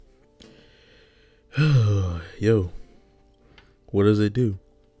Yo, what does it do?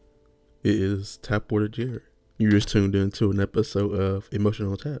 It is Tap Water Jared. You just tuned into an episode of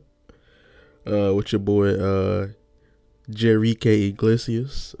Emotional Tap. With your boy Jerrique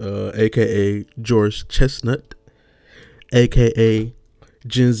Iglesias, aka George Chestnut, aka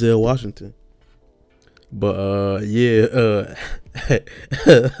Denzel Washington. But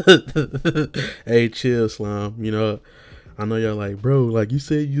hey, chill, Slime. I know y'all like, bro. Like you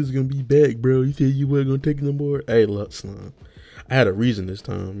said, you was gonna be back, bro. You said you weren't gonna take it no more. Hey, look, Slime. I had a reason this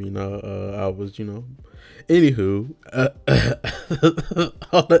time. I was, Anywho,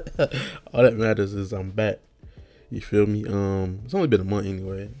 all that matters is I'm back. You feel me? It's only been a month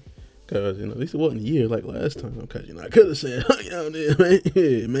anyway. Cause at least it wasn't a year like last time. Cause I could have said, man,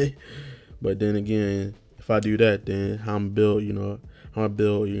 yeah, man. But then again, if I do that, then how I'm build, a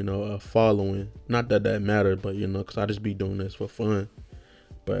following. Not that matters, but cause I just be doing this for fun.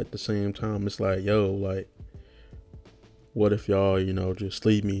 But at the same time, it's like, yo, like, what if y'all, just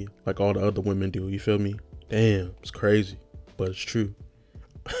leave me like all the other women do? You feel me? Damn, it's crazy, but it's true.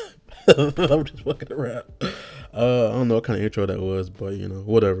 I'm just fucking around. I don't know what kind of intro that was, but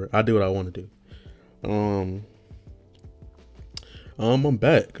whatever. I do what I want to do. I'm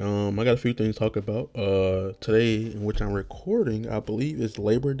back. I got a few things to talk about. Today, in which I'm recording, I believe is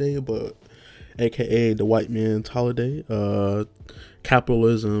Labor Day, but AKA the white man's holiday.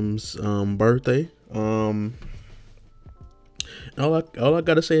 Capitalism's birthday. All I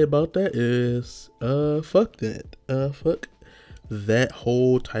gotta say about that is fuck that. Fuck that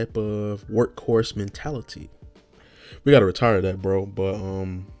whole type of workhorse mentality. We gotta retire that, bro. But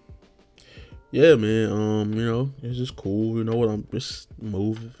yeah, man. It's just cool. You know what? I'm just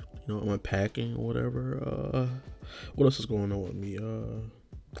moving. I'm unpacking or whatever. What else is going on with me?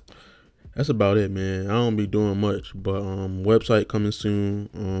 That's about it, man. I don't be doing much, but website coming soon.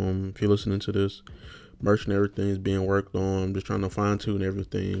 If you're listening to this, merch and everything is being worked on. I'm just trying to fine tune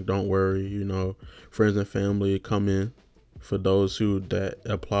everything. Don't worry, friends and family come in for those who that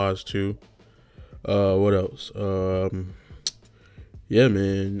applies to. What else? Yeah,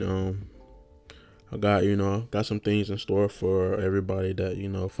 man. I got some things in store for everybody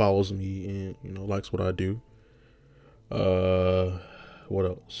that follows me and likes what I do. What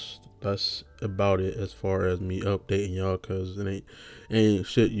else? That's about it as far as me updating y'all, cause it ain't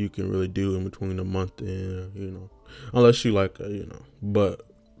shit you can really do in between a month and unless you like But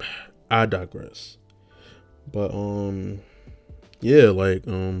I digress. But yeah, like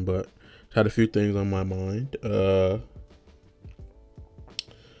but had a few things on my mind.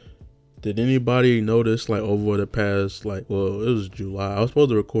 Did anybody notice like over the past it was July. I was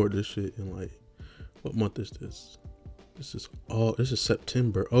supposed to record this shit in what month is this? This is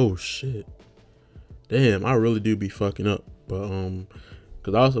September. Oh shit. Damn, I really do be fucking up. But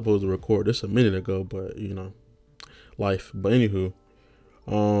cause I was supposed to record this a minute ago, but life. But anywho,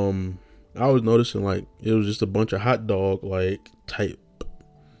 I was noticing it was just a bunch of hot dog type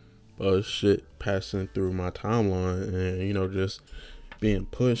shit passing through my timeline and just being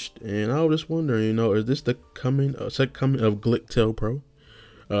pushed. And I was just wondering, is this the coming of Glicktail Pro?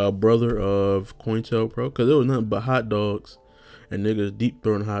 Brother of Cointel Pro, because it was nothing but hot dogs and niggas deep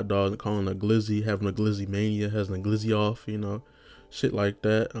throwing hot dogs and calling a glizzy, having a glizzy mania, having a glizzy off, shit like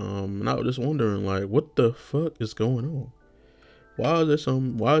that. And I was just wondering, what the fuck is going on? Why is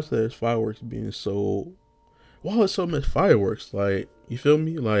there fireworks being sold? Why is so much fireworks? You feel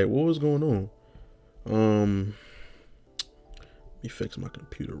me? What was going on? Let me fix my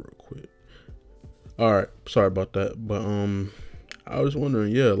computer real quick. All right, sorry about that, but I was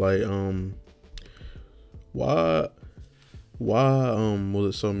wondering, yeah, why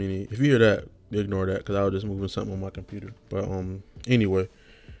was it so many? If you hear that, ignore that, because I was just moving something on my computer. But anyway,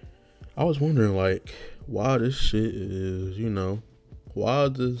 I was wondering why this shit is, why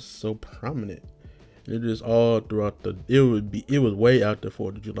is this so prominent? It is all throughout it was way out the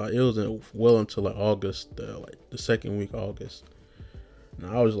 4th of July. It was well until August, the second week of August. And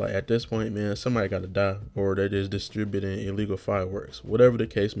I was at this point, man, somebody got to die, or they're just distributing illegal fireworks. Whatever the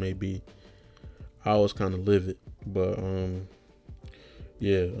case may be, I was kind of livid. But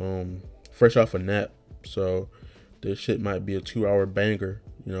yeah, fresh off a nap, so this shit might be a 2-hour banger.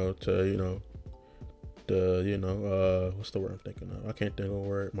 What's the word I'm thinking of? I can't think of a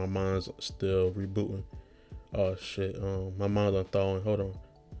word. My mind's still rebooting. Oh shit, my mind's on thawing. Hold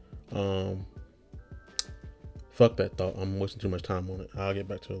on. Fuck that thought. I'm wasting too much time on it. I'll get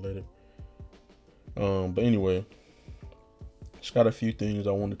back to it later. But anyway, just got a few things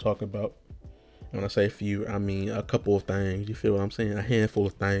I want to talk about. When I say a few, I mean a couple of things. You feel what I'm saying? A handful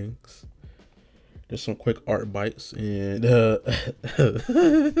of things just some quick art bites, and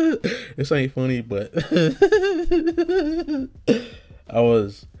this ain't funny, but I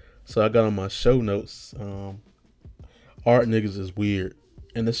was I got on my show notes. Art niggas is weird,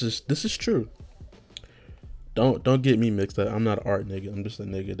 and this is true. Don't get me mixed up. I'm not an art nigga. I'm just a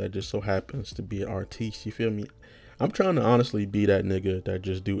nigga that just so happens to be an artiste. You feel me? I'm trying to honestly be that nigga that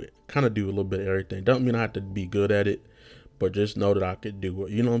just do it, kind of do a little bit of everything. Don't mean I have to be good at it, but just know that I could do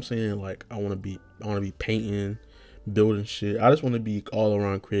it. You know what I'm saying? Like I want to be painting, building shit. I just want to be all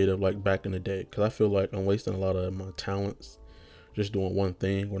around creative, like back in the day, because I feel like I'm wasting a lot of my talents just doing one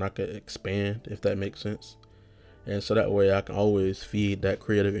thing when I could expand, if that makes sense. And so that way I can always feed that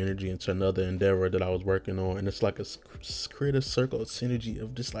creative energy into another endeavor that I was working on. And it's like a creative circle of synergy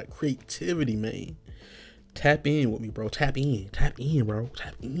of just like creativity, man. Tap in with me, bro. Tap in, bro.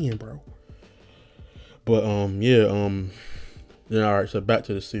 Tap in, bro. But yeah, yeah. All right. So back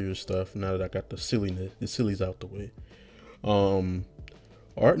to the serious stuff. Now that I got the sillies out the way. Um,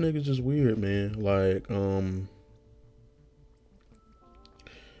 art niggas is weird, man. Like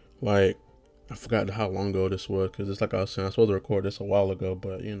I forgot how long ago this was, because it's like I was saying, I was supposed to record this a while ago,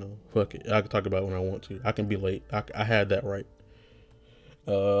 but fuck it. I can talk about it when I want to. I can be late. I had that right.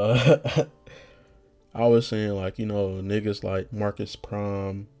 Uh, I was saying, like, niggas like Marcus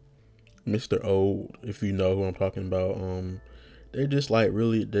Prom, Mr. Old, if you know who I'm talking about. They just like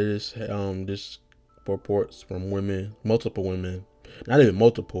really, they just reports from women, multiple women, not even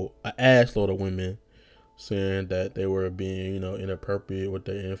multiple, an ass load of women, saying that they were being, inappropriate with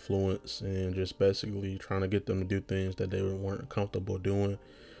their influence, and just basically trying to get them to do things that they weren't comfortable doing,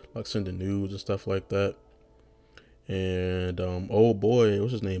 like sending news and stuff like that. And old boy,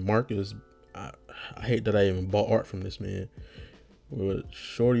 what's his name, Marcus. I, I hate that I even bought art from this man. But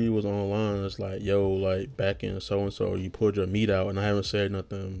Shorty was online. It's like, yo, like back in so and so, you pulled your meat out, and I haven't said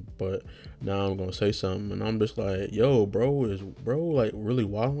nothing, but now I'm gonna say something, and I'm just like, yo, bro, is bro like really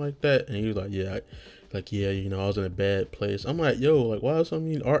wild like that? And he was like, yeah, yeah, I was in a bad place. I'm like, yo, like why are some of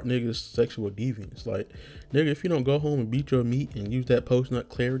these art niggas sexual deviants? Like, nigga, if you don't go home and beat your meat and use that post nut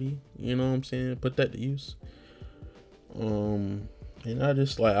clarity, you know what I'm saying? Put that to use. And I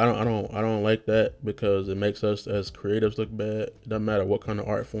just like I don't like that, because it makes us as creatives look bad. It doesn't matter what kind of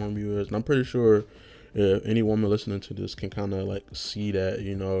art form you is, and I'm pretty sure if any woman listening to this can kind of like see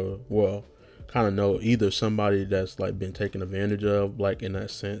that, well, kind of know either somebody that's like been taken advantage of, like in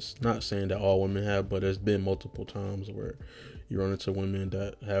that sense. Not saying that all women have, but there's been multiple times where you run into women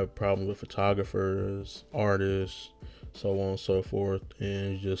that have problems with photographers, artists, so on and so forth,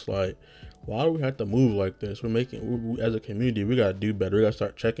 and it's just like, why do we have to move like this? As a community, we gotta do better. We gotta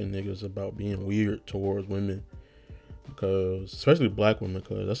start checking niggas about being weird towards women, because especially black women,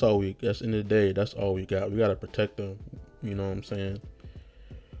 because that's the end of the day, that's all we got. We gotta protect them. You know what I'm saying?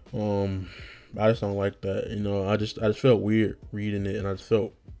 I just don't like that. I just felt weird reading it, and I just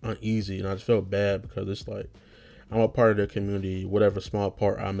felt uneasy, and I just felt bad, because it's like I'm a part of the community. Whatever small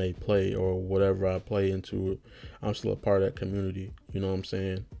part I may play, or whatever I play into, I'm still a part of that community. You know what I'm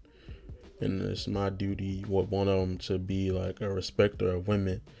saying? And it's my duty, one of them, to be like a respecter of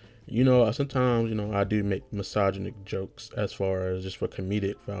women. Sometimes, I do make misogynic jokes as far as just for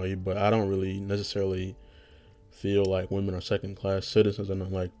comedic value, but I don't really necessarily feel like women are second class citizens or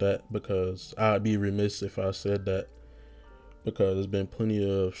nothing like that, because I'd be remiss if I said that, because there's been plenty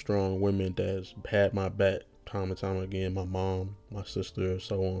of strong women that's had my back time and time again, my mom, my sister,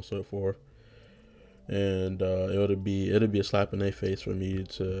 so on and so forth. And it'll be a slap in their face for me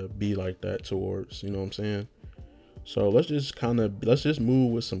to be like that towards, you know what I'm saying? So let's just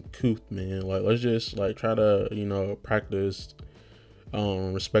move with some couth, man. Like, let's just like try to, practice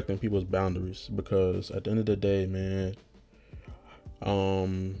respecting people's boundaries, because at the end of the day, man,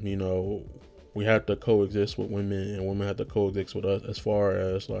 um you know we have to coexist with women, and women have to coexist with us, as far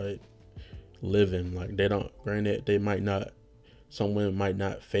as like living. Like, they don't, granted, they might not, some women might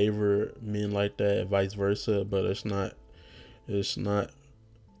not favor men like that, and vice versa, but it's not it's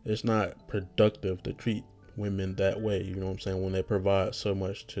not productive to treat women that way, you know what I'm saying, when they provide so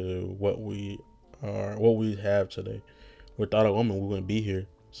much to what we have today. Without a woman, we wouldn't be here.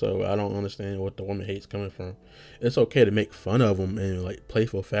 So I don't understand what the woman hate's coming from. It's okay to make fun of them in like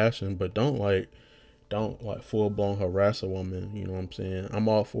playful fashion, but don't full blown harass a woman. You know what I'm saying? I'm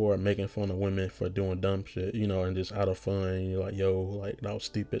all for making fun of women for doing dumb shit, and just out of fun. And you're like, yo, like that was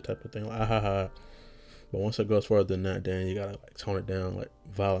stupid type of thing. Like, ah, ha, ha. But once it goes further than that, then you gotta like tone it down, like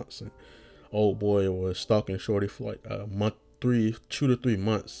violence. And old boy was stalking Shorty for like a month, 2 to 3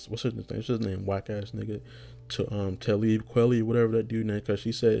 months. What's his name? What's his name? Whack ass nigga. To Talib Kweli, whatever that dude name, because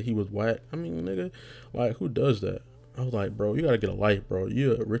she said he was whack. I mean, nigga, like, who does that? I was like, bro, you gotta get a life, bro.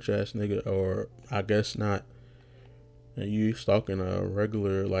 You a rich ass nigga, or I guess not. And you stalking a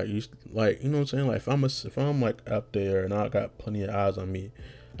regular, like you know what I'm saying? Like if I'm like up there and I got plenty of eyes on me,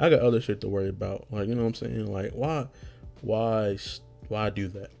 I got other shit to worry about. Like, you know what I'm saying? Like why, why do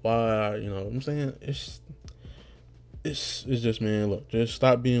that? Why, you know what I'm saying? It's just, man. Look, just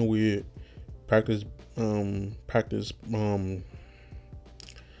stop being weird. Practice, practice.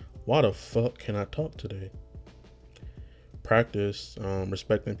 Why the fuck can I talk today? Practice,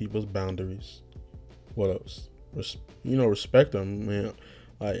 respecting people's boundaries. What else? Respect them, man.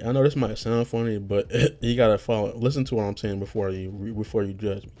 Like, I know this might sound funny, but you gotta listen to what I'm saying before you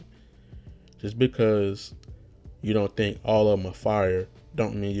judge me. Just because you don't think all of them are fire,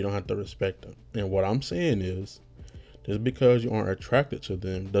 don't mean you don't have to respect them. And what I'm saying is, just because you aren't attracted to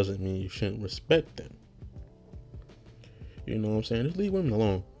them doesn't mean you shouldn't respect them. You know what I'm saying? Just leave women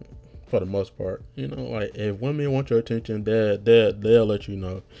alone for the most part. You know, like if women want your attention, they'll let you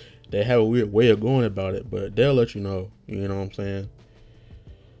know. They have a weird way of going about it, but they'll let you know. You know what I'm saying?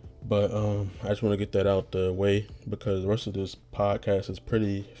 But I just want to get that out the way because the rest of this podcast is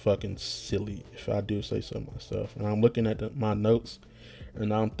pretty fucking silly, if I do say so myself. And I'm looking at my notes,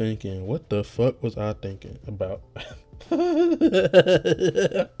 and I'm thinking, what the fuck was I thinking about?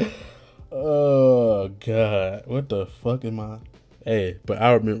 Oh god, what the fuck am I? Hey, but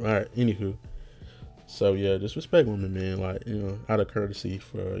I remember. All right, anywho. So yeah, just respect women, man. Like, out of courtesy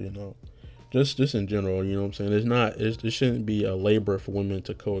for just in general. You know what I'm saying? It shouldn't be a labor for women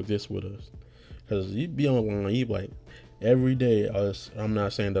to coexist with us. Cause you be online, you like every day. I'm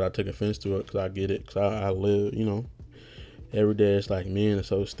not saying that I took offense to it, cause I get it, cause I live. Every day it's like, men are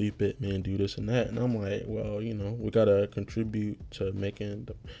so stupid, men do this and that, and I'm like, well, we gotta contribute to making.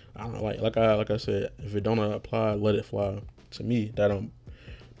 I don't like I said, if it don't apply, let it fly. To me, that don't.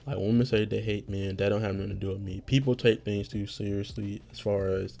 Like, when women say they hate men, that don't have nothing to do with me. People take things too seriously. As far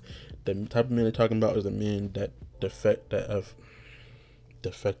as the type of men they're talking about is the men that have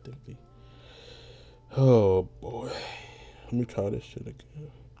defectively. Oh boy, let me try this shit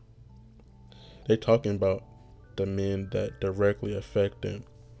again. They talking about the men that directly affect them.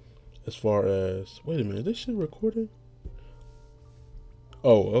 As far as, wait a minute, is this shit recorded?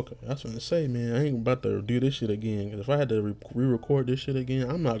 Oh, okay. I was gonna say, man, I ain't about to do this shit again. Cause if I had to re-record this shit again,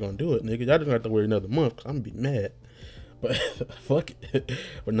 I'm not gonna do it, nigga. Y'all just gonna have to wait another month, cause I'm gonna be mad. But fuck it.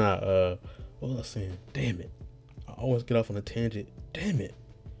 But nah. What was I saying? Damn it. I always get off on a tangent. Damn it.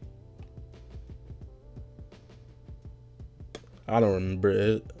 I don't remember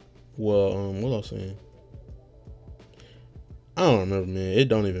it. Well, what was I saying? I don't remember, man. It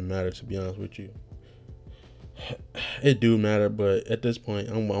don't even matter, to be honest with you. It do matter, but at this point,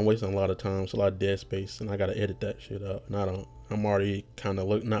 I'm wasting a lot of time. It's a lot of dead space, and I gotta edit that shit out. And I'm already kind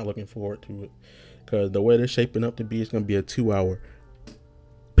of not looking forward to it, cause the way they're shaping up to be, it's gonna be a 2-hour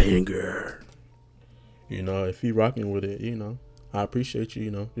banger. If you rocking with it, I appreciate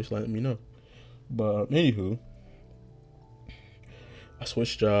you. Just letting me know. But anywho, I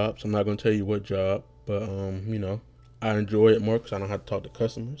switched jobs. I'm not gonna tell you what job, but I enjoy it more because I don't have to talk to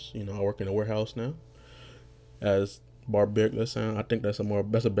customers. I work in a warehouse now. As barbaric that sound, I think that's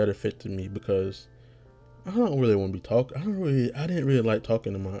a better fit to me because I don't really want to be talking. I didn't really like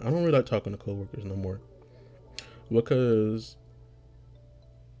talking to I don't really like talking to coworkers no more because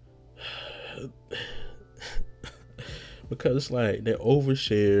it's like they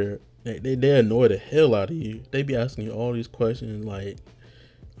overshare. They annoy the hell out of you. They be asking you all these questions like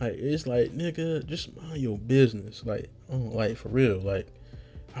it's like, nigga, just mind your business. Like, for real. Like,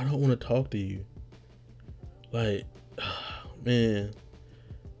 I don't want to talk to you. Like, man,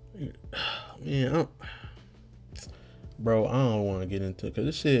 bro, I don't want to get into it because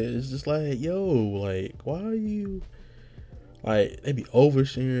this shit is just like, yo, like, why are you, like, they be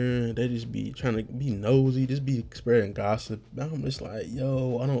oversharing, they just be trying to be nosy, just be spreading gossip. I'm just like,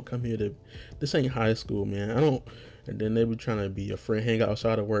 yo, I don't come here this ain't high school, man. And then they be trying to be a friend, hang out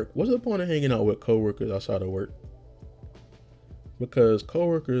outside of work. What's the point of hanging out with coworkers outside of work? Because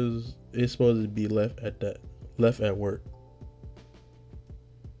coworkers is supposed to be left at work.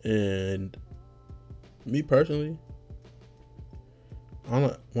 And me personally,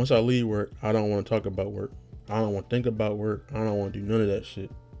 once I leave work, I don't want to talk about work. I don't want to think about work. I don't want to do none of that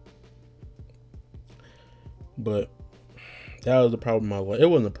shit. But that was the problem in my life. It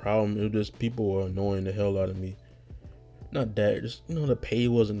wasn't a problem. It was just people were annoying the hell out of me. Not that, just, the pay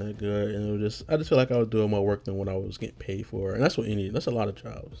wasn't that good. And I just feel like I was doing more work than what I was getting paid for. And that's a lot of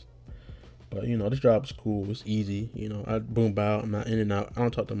jobs. But this job's cool. It's easy. I boom bow. I'm not in and out. I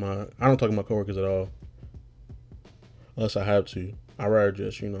don't talk to my coworkers at all, unless I have to. I rather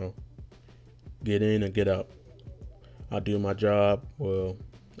just get in and get out. I do my job. Well,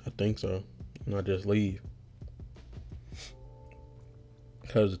 I think so, and I just leave.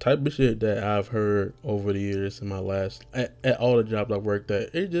 Because the type of shit that I've heard over the years in my at all the jobs I've worked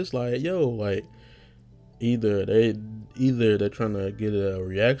at, it's just like, yo, like either they're trying to get a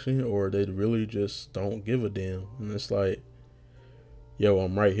reaction or they really just don't give a damn. And it's like, yo,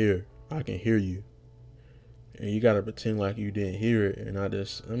 I'm right here. I can hear you. And you gotta pretend like you didn't hear it. And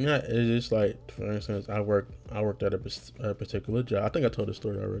it's just like, for instance, I worked at a particular job. I think I told the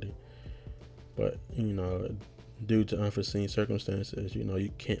story already, but due to unforeseen circumstances,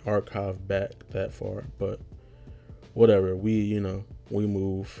 you can't archive back that far. But whatever, we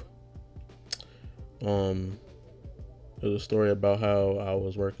move. There's a story about how I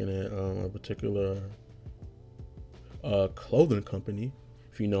was working at a particular clothing company.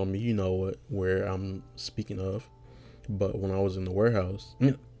 If you know me, you know where I'm speaking of. But when I was in the warehouse,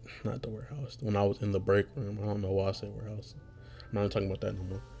 not the warehouse. When I was in the break room, I don't know why I said warehouse. I'm not even talking about that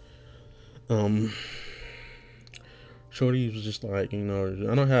no more. Shorty was just like, I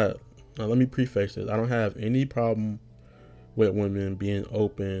don't have. Let me preface this. I don't have any problem with women being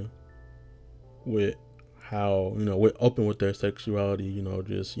open with how open with their sexuality.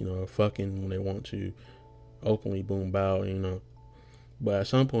 Just fucking when they want to, openly, boom, bow. But at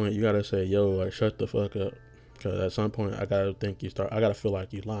some point, you gotta say, yo, like, shut the fuck up. Because at some point, I gotta feel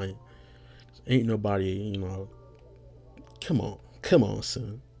like you lying. Ain't nobody, come on,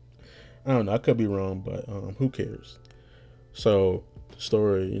 son. I don't know, I could be wrong, but who cares? So,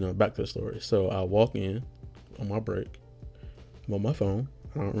 back to the story. So, I walk in on my break. I'm on my phone.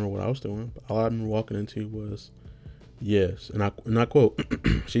 I don't remember what I was doing, but all I remember walking into was, yes. And I quote,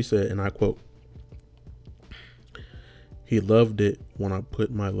 she said, and I quote, "He loved it when I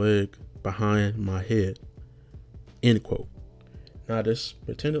put my leg behind my head." End quote. Now I just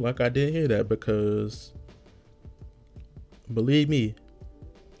pretended like I didn't hear that because, believe me,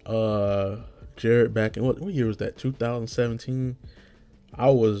 Jared, back in what year was that? 2017. I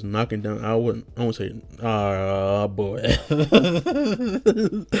was knocking down. I won't say. Boy.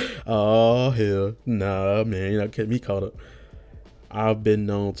 Oh hell, nah, man. Kept me caught up. I've been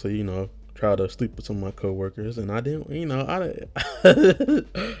known to try to sleep with some of my coworkers, and I didn't. That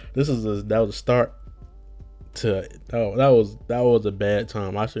was a start to. Oh, that was a bad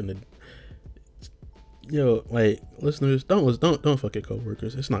time. I shouldn't have. Like, listeners, don't fuck your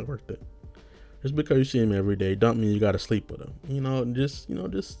coworkers. It's not worth it. Just because you see them every day, don't mean you gotta sleep with them. Just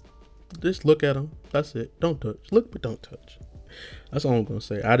look at them. That's it. Don't touch. Look, but don't touch. That's all I'm gonna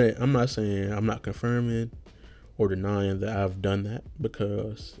say. I'm not saying, I'm not confirming or denying that I've done that,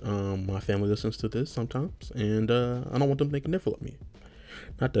 because my family listens to this sometimes, and I don't want them thinking different of me.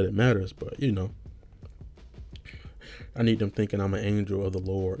 Not that it matters, but I need them thinking I'm an angel of the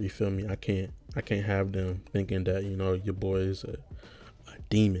Lord. You feel me? I can't have them thinking that your boy is a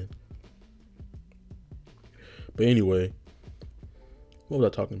demon. But anyway, what was I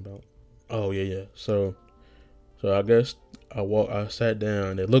talking about? Oh yeah. So I guess I sat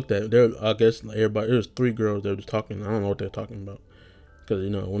down. They looked at there. I guess everybody. There was 3 girls. They were just talking. I don't know what they're talking about. Because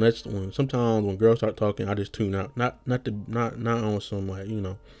when sometimes when girls start talking, I just tune out. Not on some like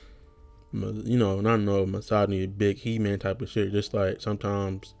not no misogyny, big he-man type of shit. Just like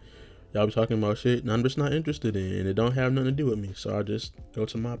sometimes y'all be talking about shit and I'm just not interested in, and it don't have nothing to do with me. So I just go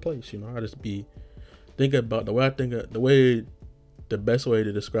to my place. I just be thinking about the best way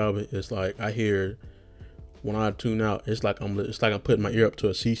to describe it is like I hear when I tune out. It's like I'm putting my ear up to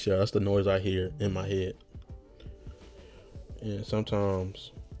a seashell. That's the noise I hear in my head. And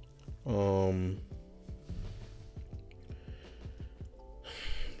sometimes, I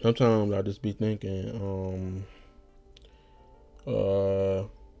just be thinking, I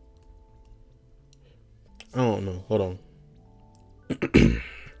don't know. Hold on.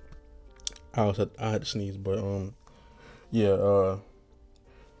 I had to sneeze, but yeah.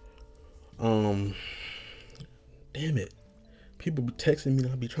 Damn it. People be texting me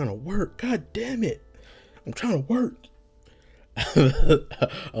and I be trying to work. God damn it. I'm trying to work. Okay,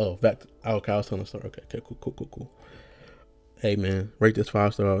 I was telling the story. Okay, cool. Hey man, rate this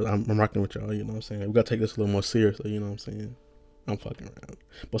 5 stars. I'm rocking with y'all, you know what I'm saying? We gotta take this a little more seriously, you know what I'm saying? I'm fucking around.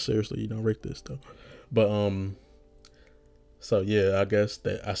 But seriously, rate this though. But so yeah, I guess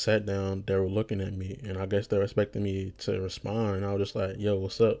that I sat down, they were looking at me, and I guess they were expecting me to respond, and I was just like, yo,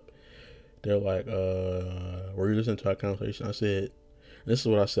 what's up? They're like, were you listening to our conversation? I said, this is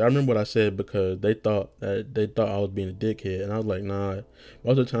what I said. I remember what I said because they thought I was being a dickhead, and I was like, nah.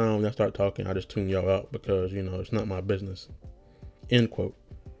 Most of the time when I start talking, I just tune y'all out because it's not my business. End quote.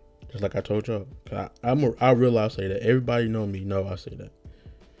 Just like I told y'all. I realize I say that. Everybody know me. Know I say that.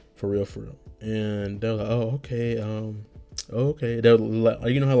 For real. And they were like, oh, okay. oh, okay. They'll like,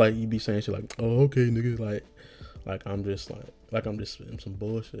 you know how like you be saying shit like, oh, okay, nigga, like I'm just like I'm just spitting some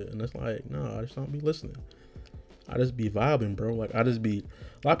bullshit, and it's like, no, I just don't be listening. I just be vibing, bro. Like I just be.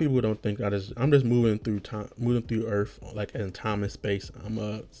 A lot of people don't think I'm just moving through time, moving through Earth, like in time and space. I'm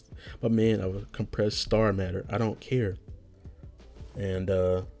a man of a compressed star matter. I don't care, and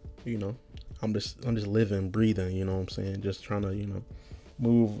you know, I'm just living, breathing. You know what I'm saying? Just trying to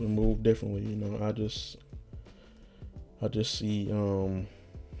move differently. I just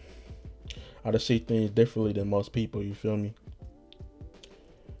see things differently than most people. You feel me?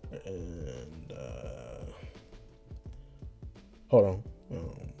 And hold on.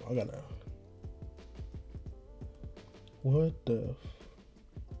 I gotta. What the?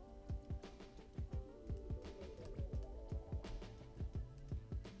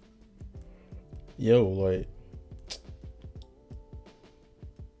 Yo, like.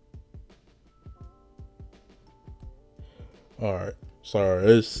 All right.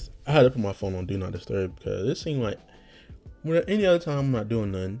 Sorry. I had to put my phone on Do Not Disturb because it seemed like when any other time I'm not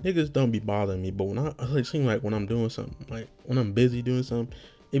doing nothing, niggas don't be bothering me. But when it seems like when I'm doing something, like when I'm busy doing something,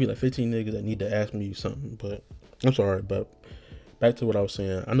 it be like 15 niggas that need to ask me something. But I'm sorry. But back to what I was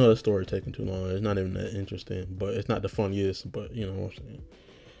saying. I know the story taking too long. It's not even that interesting, but it's not the funniest. But you know what I'm saying.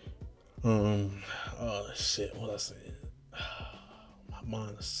 Oh shit. What I saying? My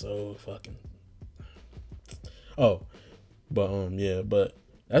mind is so fucking. Oh, but yeah. But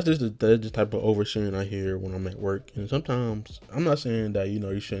that's the type of oversharing I hear when I'm at work. And sometimes I'm not saying that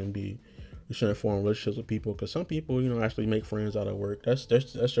you shouldn't form relationships with people, because some people actually make friends out of work. That's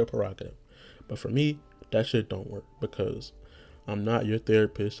your prerogative. But for me, that shit don't work because I'm not your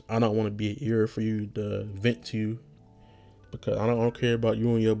therapist. I don't want to be an ear for you to vent to, because I don't care about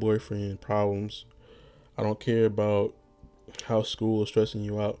you and your boyfriend problems. I don't care about how school is stressing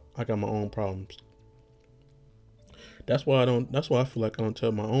you out. I got my own problems. That's why I don't. That's why I feel like I don't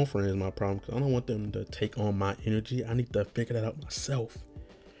tell my own friends my problem, because I don't want them to take on my energy. I need to figure that out myself.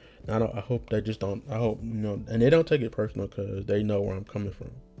 And I hope they just don't. I hope and they don't take it personal because they know where I'm coming from.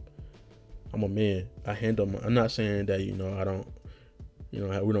 I'm a man. I handle. I'm not saying that I don't.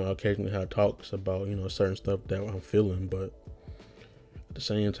 We don't occasionally have talks about certain stuff that I'm feeling, but at the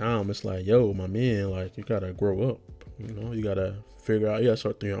same time, it's like, yo, my man, like you gotta grow up. You gotta figure out. You gotta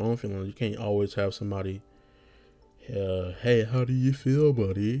sort through your own feelings. You can't always have somebody hey, how do you feel,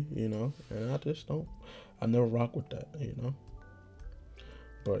 buddy? And I just don't. I never rock with that.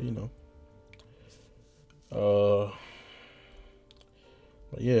 But uh,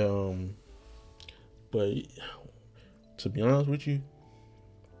 but yeah, but to be honest with you,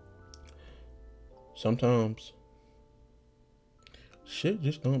 sometimes shit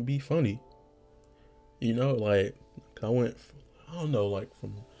just don't be funny. Like I went, I don't know, like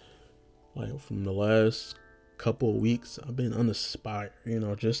from the last couple of weeks, I've been uninspired.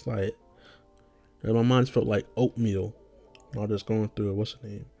 Just like my mind's felt like oatmeal. I'm just going through it. What's the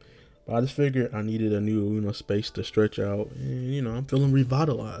name? But I just figured I needed a new, space to stretch out, and I'm feeling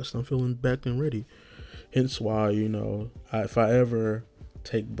revitalized. I'm feeling back and ready. Hence why, if I ever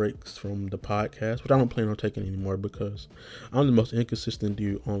take breaks from the podcast, which I don't plan on taking anymore because I'm the most inconsistent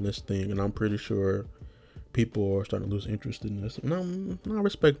dude on this thing, and I'm pretty sure people are starting to lose interest in this, and I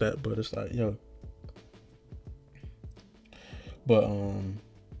respect that. But it's like, yo, but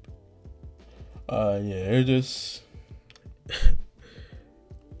yeah, it just.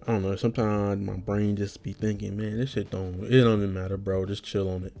 I don't know. Sometimes my brain just be thinking, man, this shit don't even matter, bro. Just chill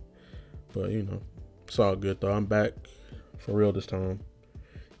on it. But it's all good though. I'm back for real this time.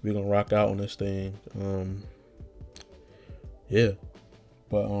 We gonna rock out on this thing. Yeah.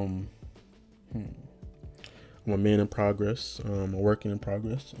 But I'm a man in progress. I'm working in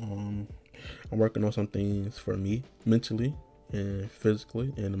progress. I'm working on some things for me mentally and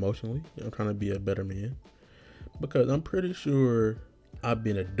physically and emotionally. I'm trying to be a better man because I'm pretty sure I've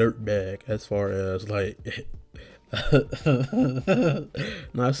been a dirtbag as far as like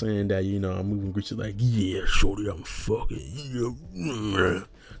not saying that I'm moving greasy like, yeah, shorty, I'm fucking yeah,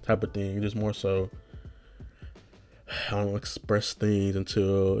 type of thing. Just more so I don't express things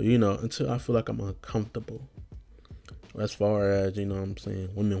until I feel like I'm uncomfortable as far as I'm saying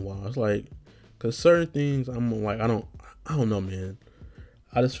women wise, like because certain things I'm like I don't know, man.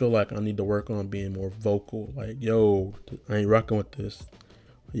 I just feel like I need to work on being more vocal. Like, yo, I ain't rocking with this.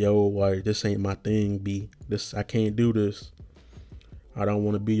 Yo, like this ain't my thing. I can't do this. I don't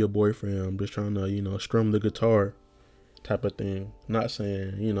want to be your boyfriend. I'm just trying to strum the guitar, type of thing. Not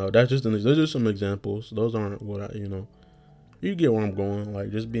saying those are some examples. Those aren't what You get where I'm going.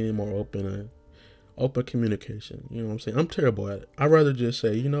 Like just being more open and open communication. You know what I'm saying? I'm terrible at it. I'd rather just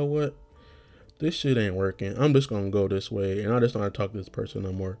say, you know what? this shit ain't working. I'm just gonna go this way, and I just don't want to talk to this person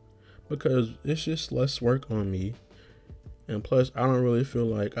no more because it's just less work on me. And plus, I don't really feel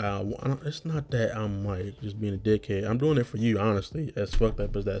like it's not that I'm like just being a dickhead. I'm doing it for you, honestly. As fucked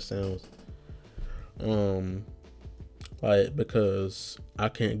up as that sounds, um, like because I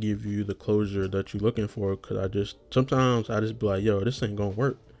can't give you the closure that you're looking for. Cause sometimes I just be like, yo, this ain't gonna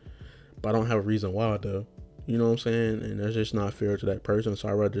work, but I don't have a reason why though. You know what I'm saying? And that's just not fair to that person. So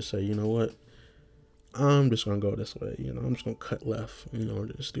I rather just say, you know what? I'm just gonna go this way. I'm just gonna cut left.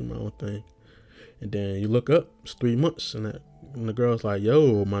 Just do my own thing. And then you look up, it's 3 months, and the girl's like,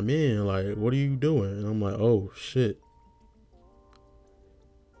 yo, my man, like, what are you doing? And I'm like, oh shit,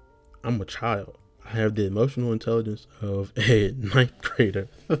 I'm a child. I have the emotional intelligence of a ninth grader.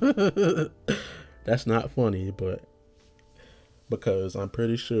 That's not funny, but because I'm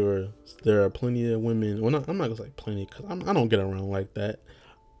pretty sure there are plenty of women. Well, I'm not gonna say plenty because I don't get around like that.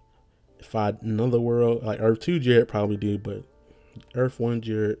 If I another world like Earth 2 Jared probably do, but Earth 1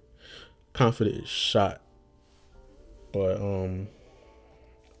 Jared confident is shot. But what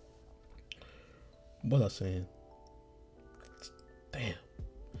was I saying? Damn.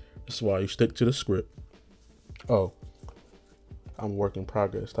 That's why you stick to the script. Oh, I'm work in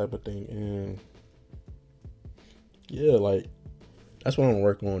progress type of thing, and yeah, like that's what I'm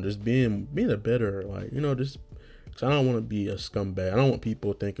working on. Just being a better, like just because I don't want to be a scumbag. I don't want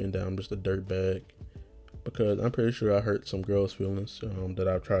people thinking that I'm just a dirtbag because I'm pretty sure I hurt some girls' feelings that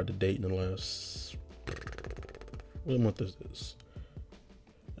I've tried to date in the last. What month is this?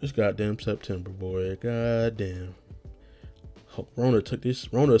 It's goddamn September, boy. Goddamn. Rona took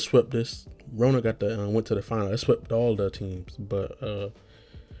this. Rona swept this. Rona got the went to the final. I swept all the teams, but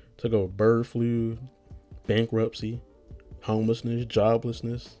took over bird flu, bankruptcy, homelessness,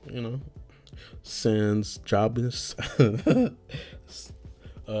 joblessness. Sins, jobless.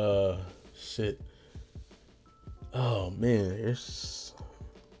 Shit. Oh man,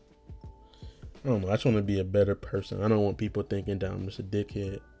 I don't know. I just want to be a better person. I don't want people thinking that I'm just a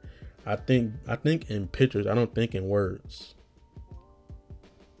dickhead. I think in pictures. I don't think in words.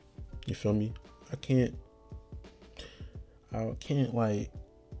 You feel me? I can't like.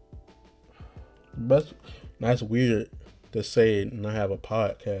 But that's weird to say, and I have a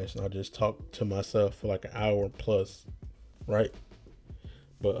podcast and I just talk to myself for like an hour plus, right?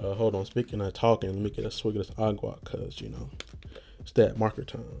 But hold on. Speaking of talking, let me get a swig of this agua, cause it's that marker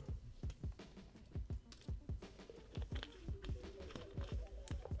time.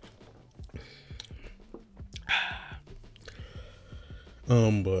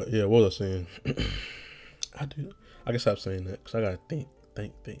 But yeah, what was I saying? I can stop saying that because I gotta think.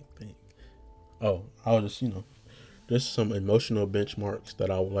 Oh, I was just there's some emotional benchmarks that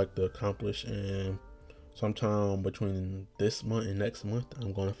I would like to accomplish, and sometime between this month and next month,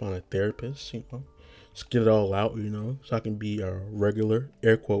 I'm gonna find a therapist. Just get it all out. So I can be a regular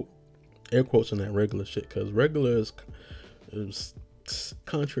air quotes on that regular shit, because regular is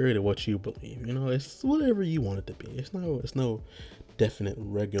contrary to what you believe. It's whatever you want it to be. It's no definite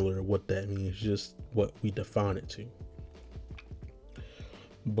regular what that means, just what we define it to.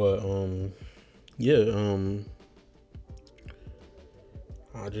 But yeah,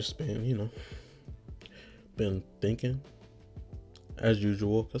 I just been thinking as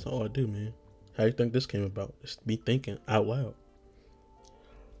usual. That's all I do, man. How you think this came about? Just be thinking out loud.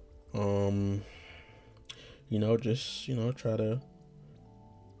 Just try to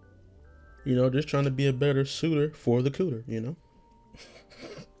just trying to be a better suitor for the cooter.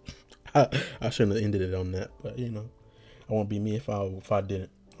 I shouldn't have ended it on that, but I won't be me if I didn't.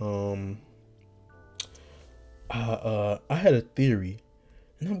 I had a theory,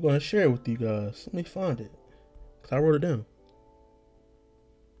 and I'm gonna share it with you guys. Let me find it, cause I wrote it down.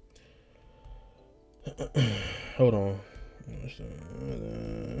 Hold on.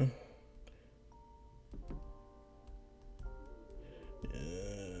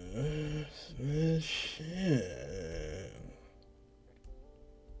 Shit.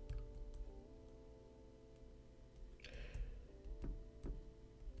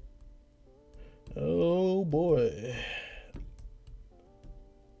 Oh boy.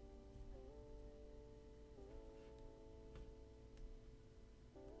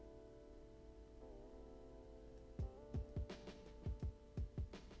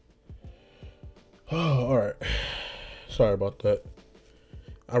 Oh, all right. Sorry about that.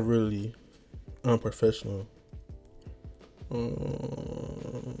 I really unprofessional.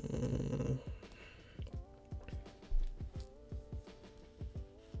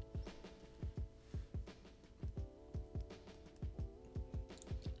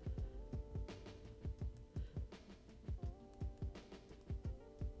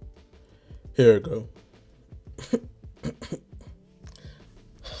 Here we go.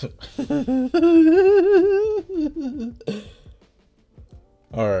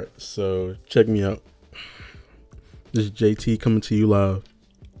 All right, so check me out. This is JT coming to you live.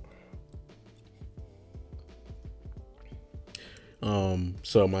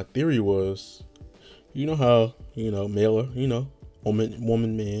 So my theory was, you know how male,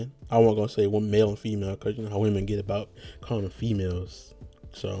 woman, man. I wasn't gonna say one male and female because you know how women get about calling them females.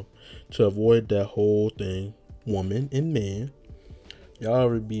 So to avoid that whole thing, woman and man, y'all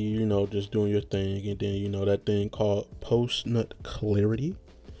would be just doing your thing, and then that thing called post nut clarity.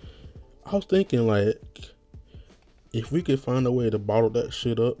 I was thinking like, if we could find a way to bottle that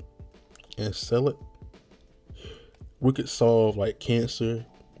shit up and sell it, we could solve like cancer.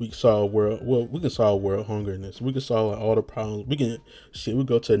 We could solve we can solve world hungerness. We could solve like, all the problems. We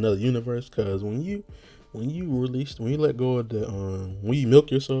go to another universe because when you let go of the when you milk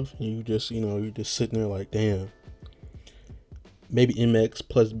yourself and you just sitting there like, damn, maybe mx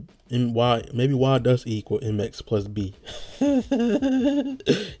plus my, maybe y does equal mx plus b.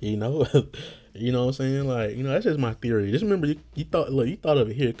 you know you know what I'm saying, like, that's just my theory. Just remember, you thought of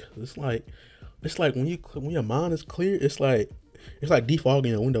it here, because it's like when your mind is clear, it's like defogging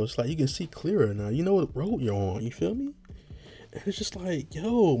your window. It's like you can see clearer now. You know what road you're on. You feel me? And it's just like,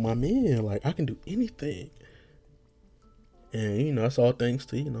 yo, my man, like I can do anything. And that's all thanks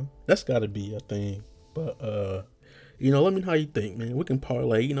to that's got to be a thing. But let me know how you think, man. We can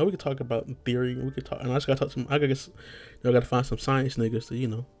parlay. We can talk about theory. We could talk, and I just gotta talk to some. I guess I gotta find some science niggas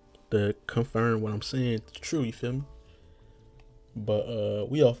to confirm what I'm saying. It's true. You feel me? But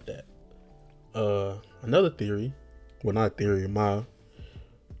we off that. Another theory. Well, not a theory. I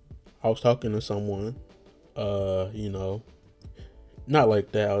was talking to someone. Not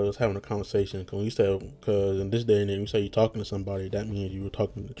like that. I was having a conversation. Because in this day and age, you say you're talking to somebody, that means you were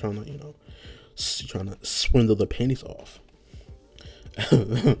trying to swindle the pennies off.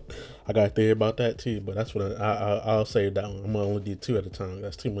 I got a theory about that too, but that's what I'll save that one. I'm gonna only do 2 at a time.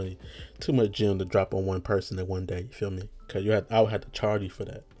 That's too much gem to drop on one person in one day. You feel me? Because I would have to charge you for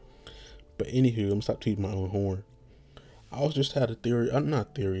that. But anywho, I'm gonna stop tooting my own horn. I just had a theory.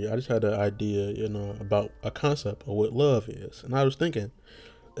 Not theory. I just had an idea, about a concept of what love is, and I was thinking,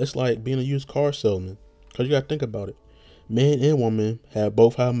 it's like being a used car salesman. Cause you gotta think about it. Man and woman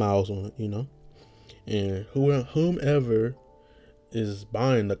both have miles on it, and whomever is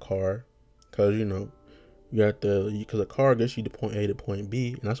buying the car, cause because a car gets you to point A to point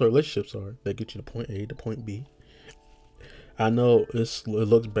B, and that's what relationships are. They get you to point A to point B. I know it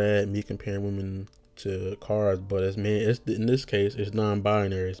looks bad me comparing women to cars, but in this case it's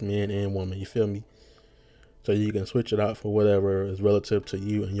non-binary. It's man and woman. You feel me? So you can switch it out for whatever is relative to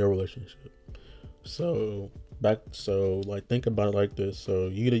you and your relationship. So like think about it like this. So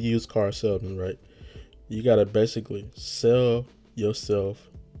you the used car salesman, right? You gotta basically sell yourself.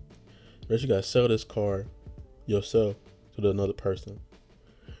 First, you gotta sell this car yourself to another person.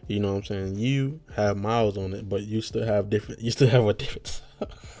 You know what I'm saying? You have miles on it, but you still have a different.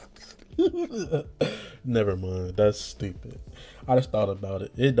 Never mind. That's stupid. I just thought about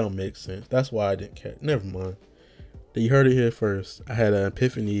it. It don't make sense. That's why I didn't catch. Never mind. You heard it here first. I had an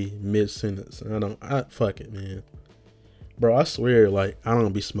epiphany mid-sentence. Fuck it, man. Bro, I swear, like, I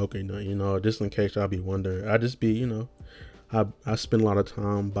don't be smoking nothing, just in case y'all be wondering. I just be, I spend a lot of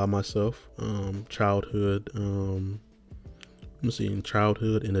time by myself. Childhood and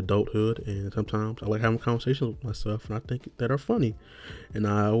adulthood, and sometimes I like having conversations with myself, and I think that are funny. And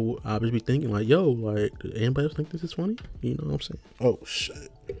I just be thinking like, yo, like, does anybody else think this is funny? You know what I'm saying? Oh shit.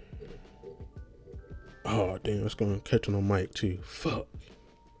 Oh damn, it's gonna catch on mic too. Fuck.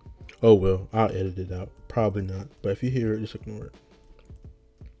 Oh well, I'll edit it out. Probably not. But if you hear it, just ignore it.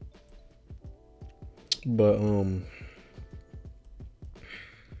 But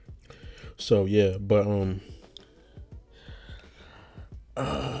so yeah, but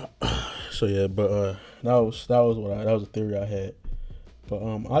that was a theory I had. But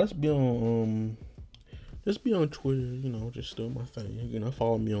I just be on Twitter, just doing my thing.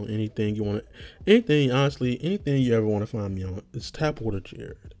 Follow me on anything you want. Honestly, anything you ever want to find me on, it's Tapwater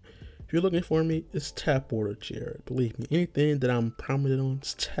Jared. If you're looking for me, it's Tapwater Jared. Believe me, anything that I'm prominent on,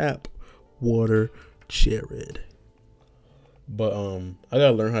 it's Tapwater Jared. But I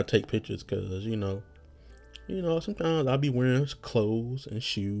gotta learn how to take pictures, cause sometimes I'll be wearing clothes and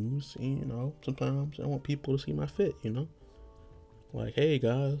shoes. And, sometimes I want people to see my fit. Like, hey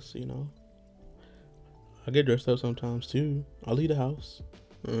guys, I get dressed up sometimes too. I'll leave the house.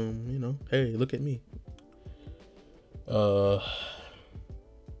 Hey, look at me.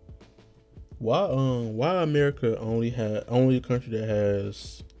 Why America only country that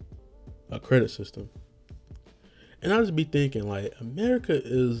has a credit system. And I just be thinking, like, America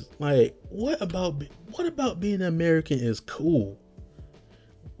is like, what about being American is cool?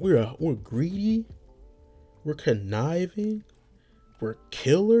 We're greedy, we're conniving, we're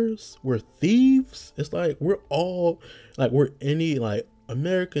killers, we're thieves. It's like we're any like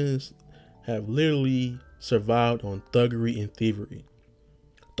Americans have literally survived on thuggery and thievery.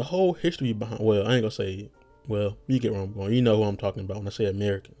 The whole history behind, well, I ain't gonna say, well, you get where I'm going. You know who I'm talking about when I say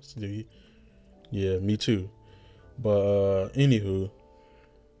Americans, do you? Yeah, me too. But anywho,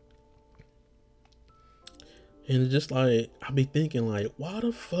 and it's just like I be thinking like, why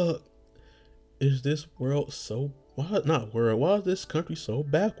the fuck is this world so why not world? Why is this country so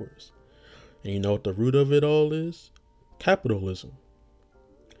backwards? And you know what the root of it all is? Capitalism.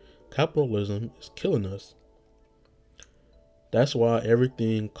 Capitalism is killing us. That's why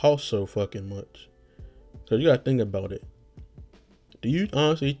everything costs so fucking much. So you gotta think about it. Do you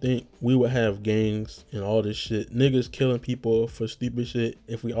honestly think we would have gangs and all this shit, niggas killing people for stupid shit,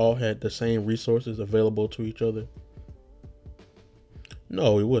 if we all had the same resources available to each other?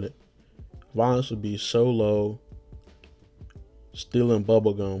 No, we wouldn't. Violence would be so low. Stealing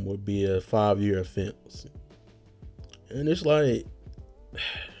bubblegum would be a 5-year offense. And it's like,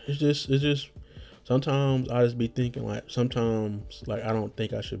 it's just, sometimes I just be thinking like, sometimes like I don't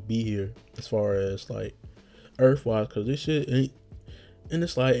think I should be here as far as like earth wise, because this shit ain't. And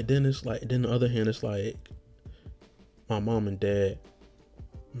it's like, then the other hand, it's like my mom and dad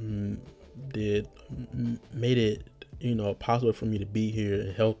made it, possible for me to be here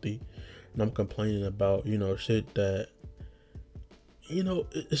and healthy. And I'm complaining about, shit that, it's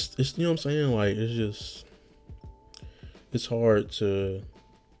you know what I'm saying? Like, it's hard to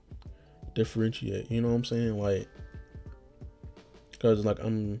differentiate, you know what I'm saying? Like, cause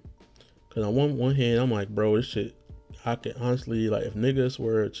on one hand, I'm like, bro, this shit, I could honestly, like, if niggas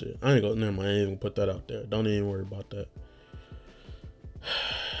were to, I ain't even gonna put that out there. Don't even worry about that.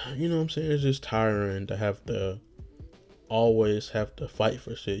 You know what I'm saying? It's just tiring to always have to fight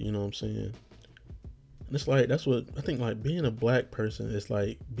for shit, you know what I'm saying? And it's like, that's what I think, like, being a black person is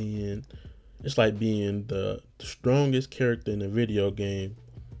like being the strongest character in a video game,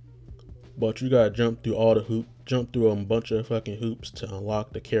 but you gotta jump through a bunch of fucking hoops to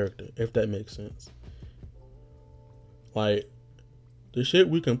unlock the character, if that makes sense. Like, the shit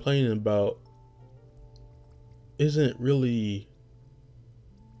we complaining about isn't really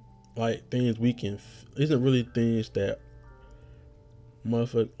like isn't really things that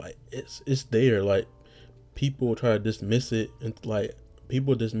motherfucker, like, it's there. Like, people try to dismiss it, and like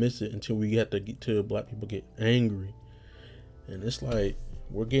people dismiss it until we have to get to black people get angry. And it's like,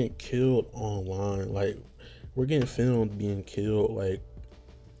 we're getting killed online, like we're getting filmed being killed. Like,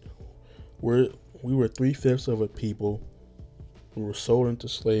 we were 3/5 of a people who were sold into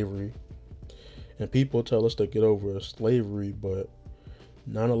slavery, and people tell us to get over slavery, but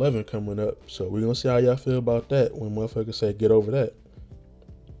 9/11 coming up, so we're gonna see how y'all feel about that when motherfuckers say get over that.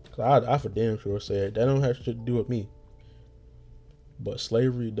 Cause I for damn sure say that don't have shit to do with me, but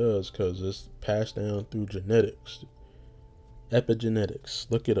slavery does, cause it's passed down through genetics, epigenetics.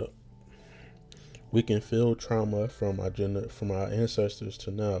 Look it up. We can feel trauma from our ancestors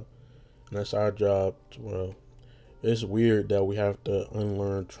to now, and that's our job. Well, it's weird that we have to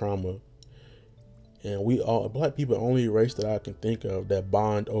unlearn trauma. And black people, only race that I can think of that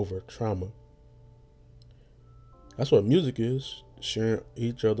bond over trauma. That's what music is, sharing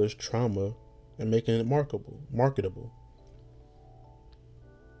each other's trauma and making it marketable.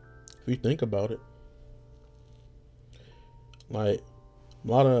 If you think about it, like, a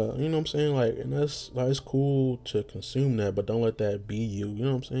lot of, you know what I'm saying, like, and that's like, it's cool to consume that, but don't let that be you. You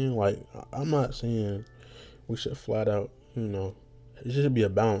know what I'm saying? Like, I'm not saying we should flat out, it should be a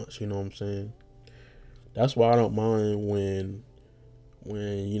balance. You know what I'm saying? That's why I don't mind when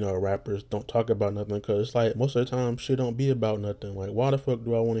rappers don't talk about nothing, because it's like most of the time shit don't be about nothing. Like, why the fuck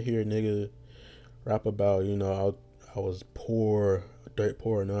do I want to hear a nigga rap about, I was poor, dirt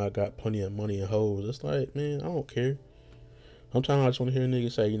poor, now I got plenty of money and hoes? It's like, man, I don't care. Sometimes I just want to hear a nigga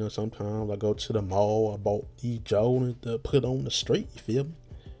say, sometimes I go to the mall, I bought these Jordans to put on the street, you feel me?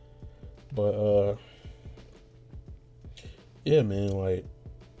 But yeah, man, like,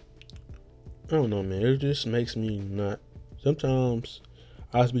 I don't know, man. It just makes me not. Sometimes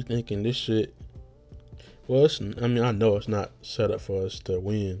I just be thinking this shit. Well, I know it's not set up for us to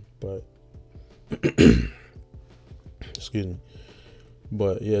win, but excuse me.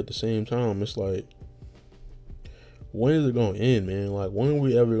 But yeah, at the same time, it's like, when is it gonna end, man? Like, when are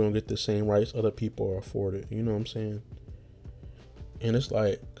we ever gonna get the same rights other people are afforded? You know what I'm saying? And it's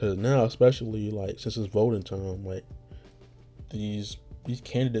like, cause now, especially like since it's voting time, like, these these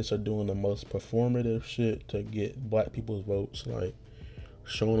candidates are doing the most performative shit to get black people's votes, like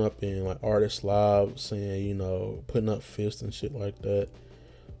showing up in like artist live, saying, you know, putting up fists and shit like that,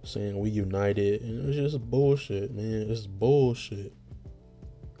 saying we united, and it's just bullshit, man. It's bullshit,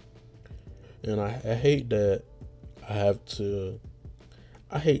 and I hate that I have to.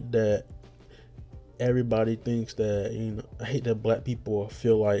 I hate that everybody thinks that, you know. I hate that black people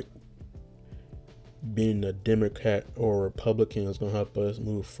feel like being a Democrat or Republican is gonna help us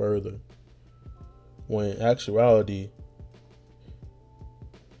move further. When in actuality,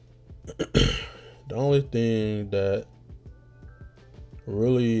 the only thing that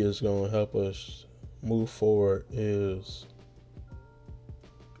really is gonna help us move forward is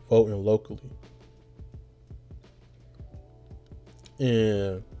voting locally.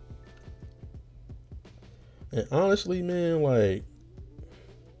 And and honestly, man, like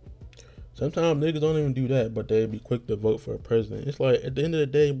sometimes niggas don't even do that, but they be quick to vote for a president. It's like at the end of the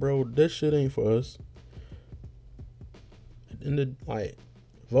day, bro, this shit ain't for us. At the end of, like,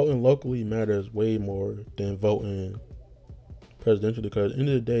 voting locally matters way more than voting presidential, because at the end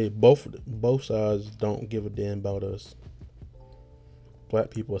of the day, both sides don't give a damn about us, black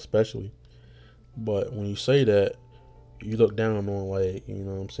people especially. But when you say that, you look down on, like, you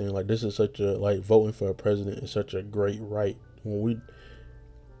know what I'm saying, like this is such a, like, voting for a president is such a great right. When we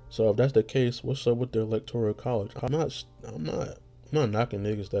So if that's the case, what's up with the electoral college? I'm not knocking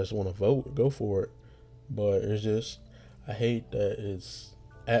niggas that just want to vote, go for it. But it's just, I hate that it's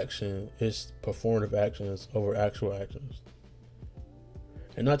performative actions over actual actions.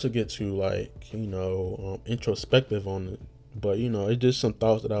 And not to get too, like, you know, introspective on it, but, you know, it's just some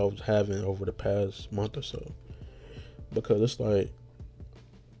thoughts that I was having over the past month or so. Because it's like,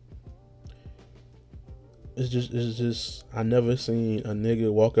 it's just I never seen a nigga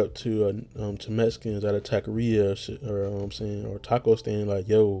walk up to Mexicans at a taqueria or I'm saying, or taco stand, like,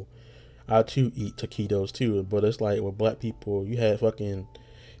 yo, I too eat taquitos too. But it's like with black people, you had fucking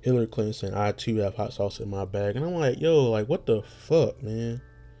Hillary Clinton saying, I too have hot sauce in my bag, and I'm like, yo, like, what the fuck, man?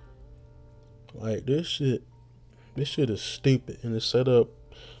 Like, this shit is stupid, and it's set up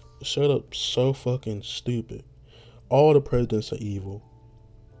so fucking stupid. All the presidents are evil.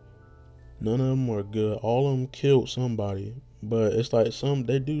 None of them are good. All of them killed somebody, but it's like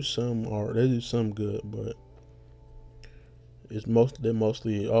they do some good, but they're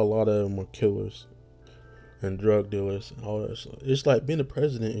mostly, a lot of them are killers and drug dealers and all that stuff. It's like being a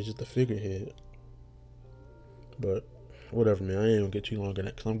president is just a figurehead. But whatever, man. I ain't gonna get too long on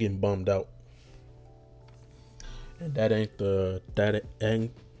that because I'm getting bummed out, and that ain't the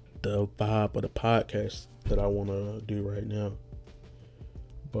vibe of the podcast that I wanna do right now.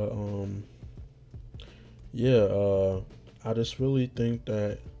 But yeah, I just really think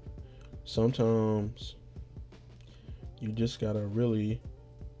that sometimes you just gotta really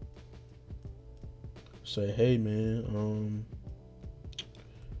say, hey, man,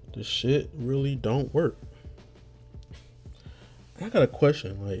 this shit really don't work. I got a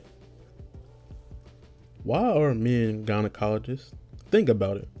question, like, why are men gynecologists? Think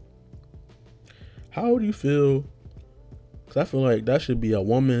about it. How would you feel? Because I feel like that should be a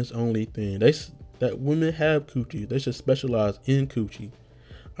woman's only thing. That women have coochie. They should specialize in coochie.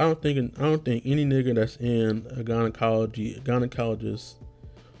 I don't think any nigga that's in a gynecologist,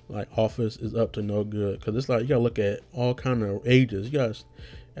 like, office is up to no good. Because it's like you gotta look at all kind of ages. You guys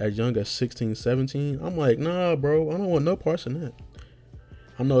as young as 16, 17. I'm like, nah, bro. I don't want no parts in that.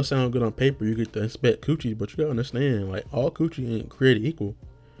 I know it sounds good on paper. You get to inspect coochie, but you gotta understand, like, all coochie ain't created equal.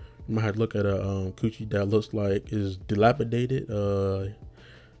 You might have to look at a coochie that looks like is dilapidated.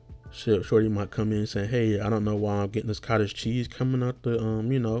 Shorty might come in saying, "Hey, I don't know why I'm getting this cottage cheese coming out the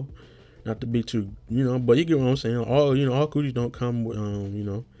not to be too, but you get what I'm saying. All cooties don't come with,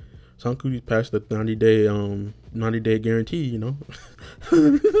 some cooties pass the 90-day guarantee,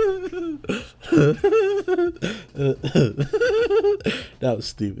 That was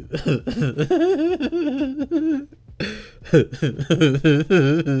stupid.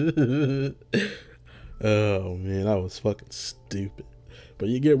 Oh man, that was fucking stupid. But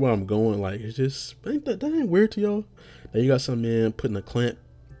you get where I'm going. Like, it's just, ain't that ain't weird to y'all? That you got some man putting a clamp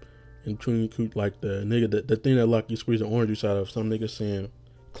in between you, like the nigga, the thing that, like, you squeeze the orange juice out of. Some nigga saying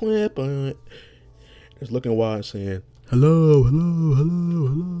clamp on it. Just looking wide saying hello, hello, hello,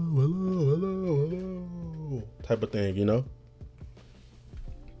 hello, hello, hello, hello, type of thing,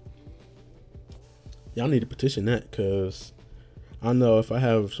 Y'all need to petition that, cause I know if I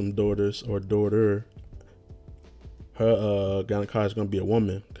have some daughters or daughter, her gynecologist is gonna be a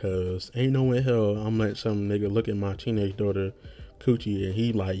woman, cause ain't no way in hell I'm letting some nigga look at my teenage daughter coochie and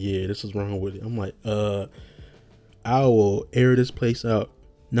he like, yeah, this is wrong with it. I'm like, I will air this place out.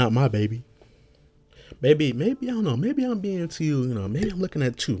 Not my baby. Maybe I don't know. Maybe I'm being too, maybe I'm looking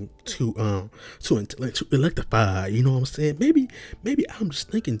at too electrified. You know what I'm saying? Maybe I'm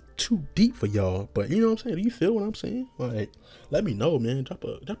just thinking too deep for y'all. But you know what I'm saying? Do you feel what I'm saying? Like, let me know, man. Drop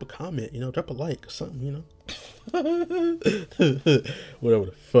a comment. Drop a like or something. Whatever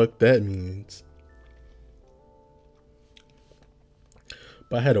the fuck that means.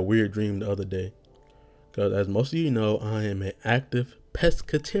 But I had a weird dream the other day. Because as most of you know, I am an active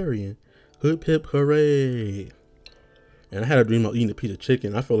pescatarian. Hood pip hooray. And I had a dream about eating a piece of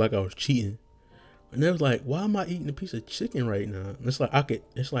chicken. I felt like I was cheating. And it was like, why am I eating a piece of chicken right now? And it's like I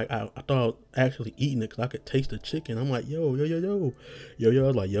thought I was actually eating it because I could taste the chicken. I'm like, yo. I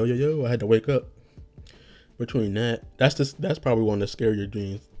was like, yo. I had to wake up. Between that's probably one of the scarier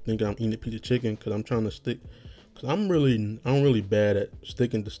dreams. Thinking I'm eating a piece of chicken because I'm trying to stick. Because I'm really bad at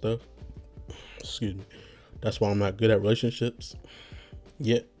sticking to stuff. Excuse me. That's why I'm not good at relationships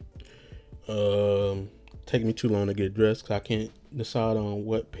yet. Taking me too long to get dressed because I can't decide on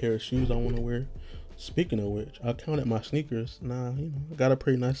what pair of shoes I want to wear. Speaking of which, I counted my sneakers. I got a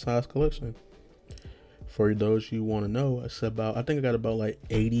pretty nice size collection. For those you want to know, I think I got about like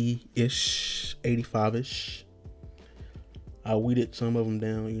 80-ish, 85-ish. I weeded some of them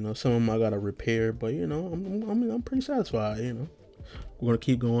down. Some of them I got to repair, but I'm pretty satisfied. We're gonna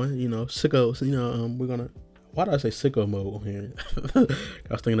keep going. Sicko. We're gonna. Why did I say sicko mode on here? I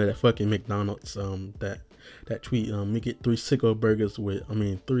was thinking of that fucking McDonald's that tweet. Me get 3 sicko burgers with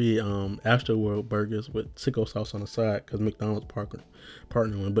 3 Astroworld burgers with sicko sauce on the side because McDonald's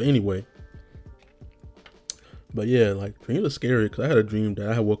partnering. But anyway. But yeah, like dreams are scary because I had a dream that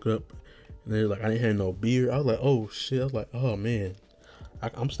I had woke up and they were like I didn't have no beard. I was like, oh shit. I was like, oh man,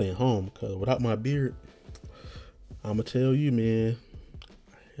 I'm staying home because without my beard, I'ma tell you, man,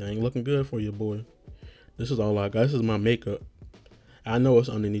 it ain't looking good for you, boy. This is all I got. This is my makeup. I know it's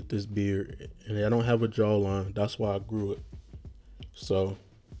underneath this beard, and I don't have a jawline. That's why I grew it. So,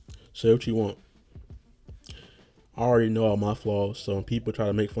 say what you want. I already know all my flaws, so when people try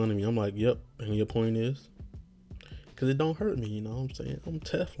to make fun of me, I'm like, yep. And your point is? Because it don't hurt me, you know what I'm saying? I'm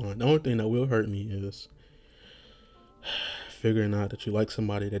Teflon. The only thing that will hurt me is figuring out that you like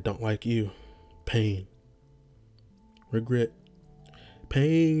somebody that don't like you. Pain. Regret.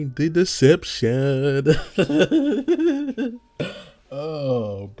 Pain, the deception.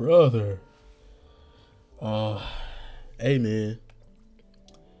 Oh, brother. Hey, man.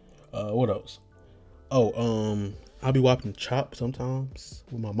 What else? I'll be watching Chop sometimes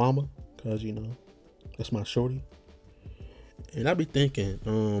with my mama, cause that's my shorty. And I be thinking,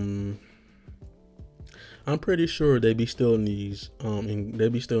 I'm pretty sure they be still in these,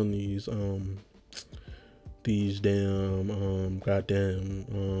 these damn,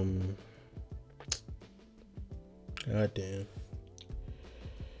 goddamn.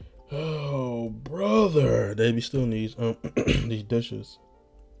 Oh, brother, they be still in these, these dishes.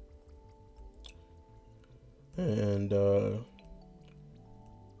 And,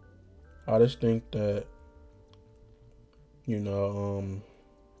 I just think that, I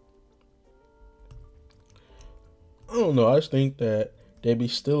don't know. I just think that they be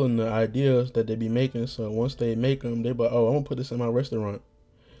stealing the ideas that they be making. So once they make them, they be like, "Oh, I'm gonna put this in my restaurant."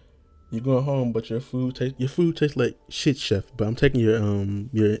 You're going home, but your food tastes like shit, chef. But I'm taking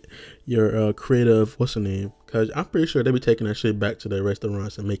your creative, what's the name? Cause I'm pretty sure they be taking that shit back to their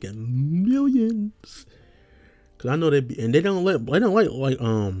restaurants and making millions. Cause I know they be, and they don't like,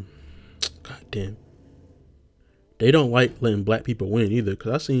 god damn. They don't like letting black people win either.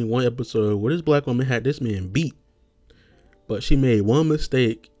 Cause I seen one episode where this black woman had this man beat. But she made one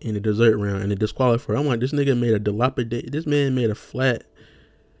mistake in the dessert round and it disqualified her. I'm like, this nigga made a dilapidate. This man made a flat,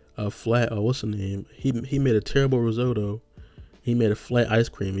 what's the name? He made a terrible risotto. He made a flat ice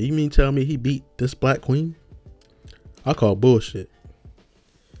cream. You mean tell me he beat this black queen? I call bullshit.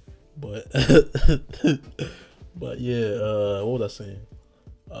 But, but yeah, what was I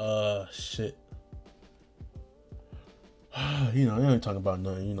saying? Shit. You ain't talking about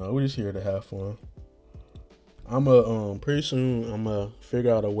nothing. We're just here to have fun. Pretty soon I'm gonna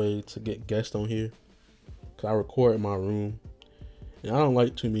figure out a way to get guests on here. Cause I record in my room. And I don't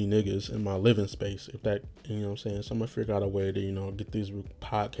like too many niggas in my living space. If that, what I'm saying? So I'm gonna figure out a way to, get these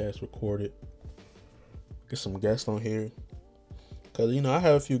podcasts recorded. Get some guests on here. Cause, I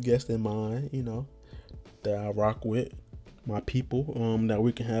have a few guests in mind, that I rock with. My people, that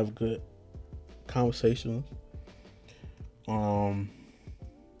we can have good conversations.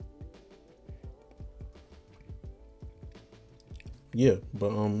 Yeah,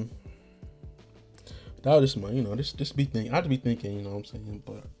 but that was just my, just be thinking. I have to be thinking, what I'm saying.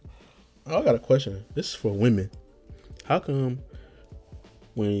 But I got a question. This is for women. how come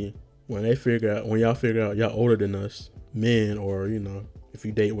when when y'all figure out y'all older than us, men, or if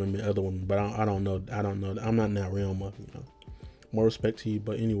you date women, other women, but I don't know, I'm not in that realm of more respect to you,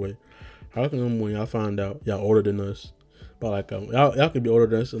 but anyway, how come when y'all find out y'all older than us by like y'all could be older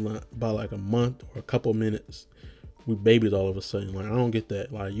than us in by like a month or a couple minutes, we babies all of a sudden? Like, I don't get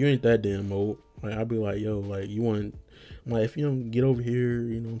that. Like, you ain't that damn old. Like, I'd be like, yo, like, you want, I'm like, if you don't get over here,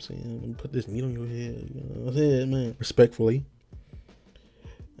 you know what I'm saying, let me put this meat on your head, you know what I'm saying, man, respectfully.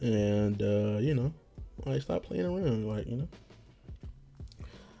 And like, stop playing around, like,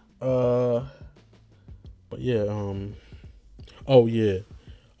 but yeah, oh yeah,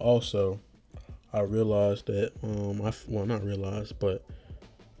 also, I realized that well, not realized, but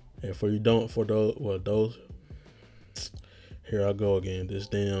yeah, for those, here I go again, this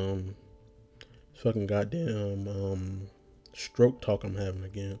damn fucking goddamn stroke talk I'm having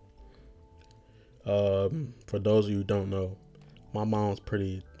again. For those of you who don't know, my mom's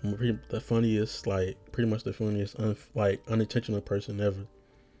the funniest, like pretty much the funniest, unintentional person ever.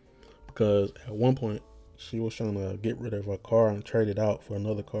 Because at one point she was trying to get rid of her car and trade it out for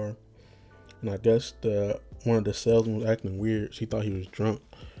another car, and I guess one of the salesmen was acting weird. She thought he was drunk,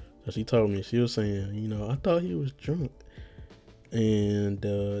 so she told me, she was saying, I thought he was drunk, and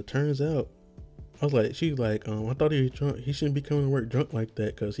turns out she's like, I thought he was drunk. He shouldn't be coming to work drunk like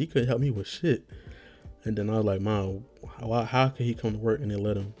that because he couldn't help me with shit. And then I was like, Mom, how could he come to work and they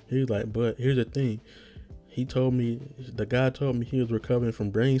let him? He was like, but here's the thing. The guy told me he was recovering from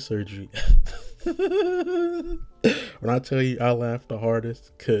brain surgery. When I tell you, I laughed the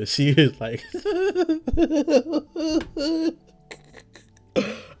hardest because she was like,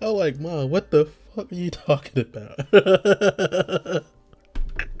 I'm like, Mom, what the fuck are you talking about?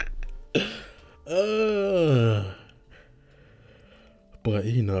 But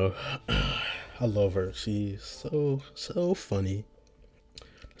I love her. She's so funny.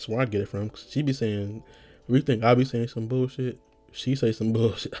 That's where I get it from. She be saying, we think I be saying some bullshit. She say some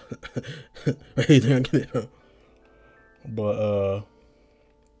bullshit. Where you think I get it from? But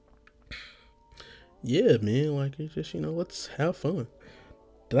yeah, man. Like, it's just let's have fun.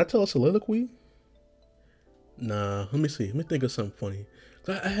 Did I tell a soliloquy? Nah. Let me see. Let me think of something funny.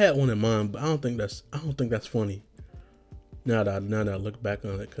 I had one in mind, but I don't think that's funny. Now that I look back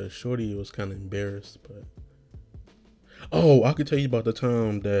on it, because Shorty was kind of embarrassed. But I could tell you about the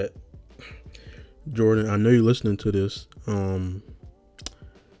time that Jordan, I know you're listening to this.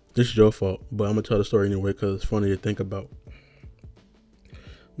 This is your fault, but I'm gonna tell the story anyway because it's funny to think about.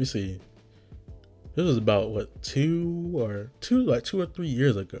 Let me see. This was about what, 2 or 3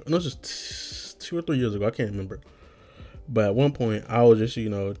 years ago. No, it's just 2 or 3 years ago. I can't remember. But at one point, I was just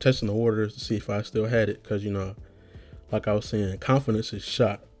testing the waters to see if I still had it, because like I was saying, confidence is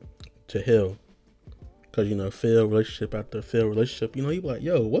shot to hell. Because failed relationship after failed relationship, you be like,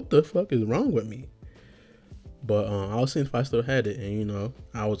 yo, what the fuck is wrong with me? But I was seeing if I still had it, and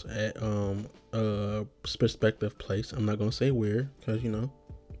I was at a prospective place. I'm not gonna say where, because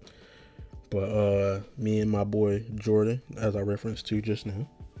But me and my boy Jordan, as I referenced to just now,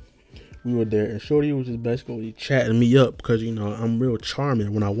 we were there, and Shorty was just basically chatting me up because I'm real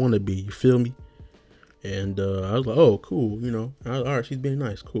charming when I want to be. You feel me? And I was like, oh, cool. All right, she's being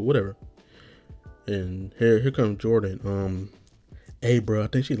nice, cool, whatever. And here comes Jordan. Hey, bro, I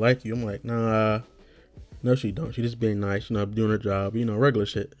think she like you. I'm like, nah. No, she don't. She just being nice, doing her job, regular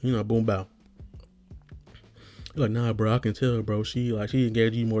shit, boom, bow. You're like, nah, bro, I can tell, bro. She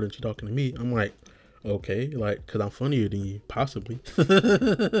engaged you more than she talking to me. I'm like, okay, like, cause I'm funnier than you, possibly.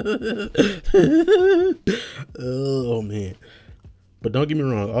 Oh man, but don't get me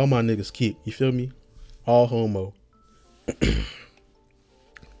wrong, all my niggas keep. You feel me? All homo.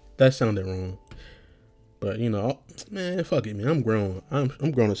 That sounded wrong, but man, fuck it, man. I'm grown.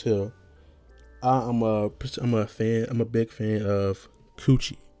 I'm grown as hell. I'm a fan. I'm a big fan of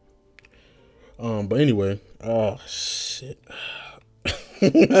coochie. But anyway, oh shit.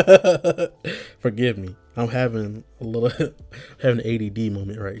 Forgive me. I'm having having an ADD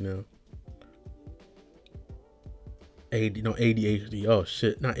moment right now. ADHD. Oh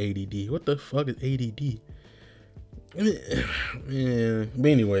shit, not ADD. What the fuck is ADD? Man, but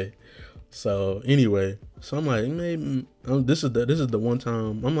anyway. So I'm like, maybe this is the one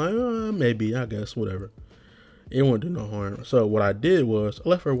time I'm like, maybe, I guess, whatever. It won't do no harm. So what I did was I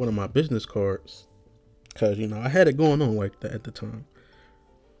left her one of my business cards, because I had it going on like that at the time.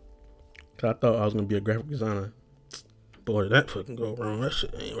 Cause I thought I was gonna be a graphic designer. Boy, that fucking go wrong. That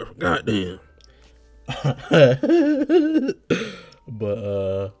shit ain't worth a goddamn.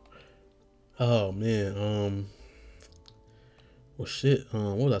 But oh man, well shit,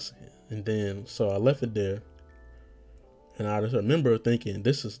 what was I saying? And then so I left it there. And I just remember thinking,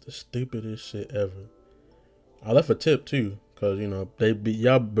 this is the stupidest shit ever. I left a tip too, cause they be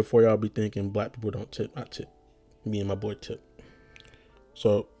y'all before y'all be thinking black people don't tip. I tip. Me and my boy tip.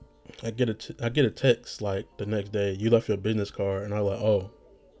 So I get a text like the next day. You left your business card, and I'm like, oh,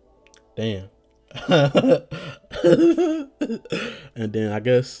 damn. And then I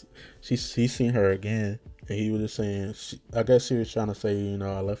guess he seen her again, and he was just saying. I guess he was trying to say,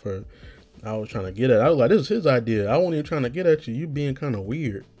 I left her. I was trying to get at. I was like, this is his idea. I wasn't even trying to get at you. You being kind of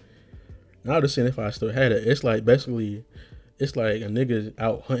weird. And I was just saying if I still had it. It's like basically, it's like a nigga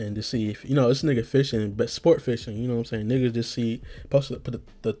out hunting to see if this nigga fishing, but sport fishing. You know what I'm saying? Niggas just supposed to put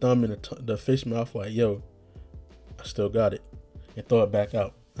the thumb in the fish mouth like, yo, I still got it, and throw it back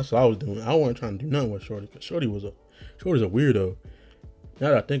out. That's what I was doing. I wasn't trying to do nothing with Shorty, because Shorty's a weirdo. Now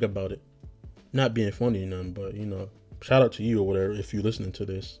that I think about it, not being funny or nothing, but shout out to you or whatever if you're listening to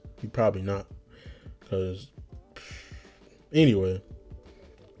this. You probably not, because anyway.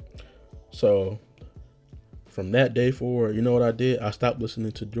 So from that day forward, you know what I did? I stopped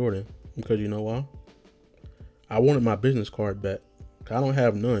listening to Jordan, because you know why? I wanted my business card back. I don't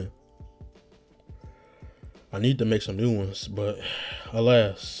have none. I need to make some new ones, but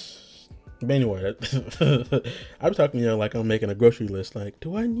alas. But anyway, I'm talking to you like I'm making a grocery list. Like,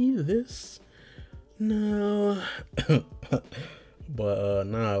 do I need this? No. But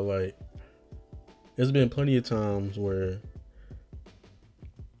nah, like, there's been plenty of times where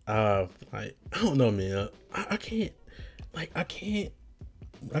I don't know, man. I can't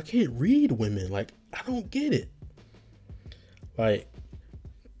read women. Like, I don't get it. Like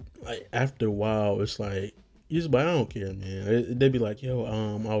after a while, it's like, I don't care, man. They'd be like, yo,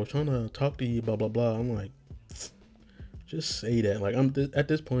 I was trying to talk to you, blah, blah, blah. I'm like, just say that. Like, at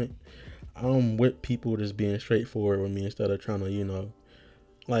this point, I'm with people just being straightforward with me instead of trying to,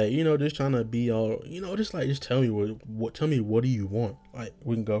 just trying to be all, just tell me what do you want? Like,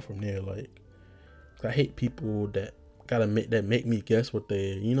 we can go from there. Like, I hate people that make me guess what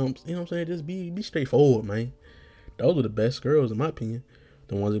they, you know what I'm saying? Just be straightforward, man. Those are the best girls, in my opinion.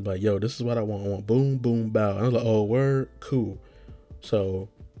 The ones that be like, yo, this is what I want. I want boom, boom, bow. And I was like, oh, word, cool. So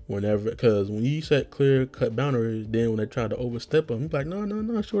because when you set clear cut boundaries, then when they try to overstep them, you're like,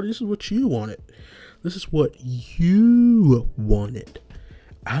 no, shorty, this is what you wanted. This is what you wanted.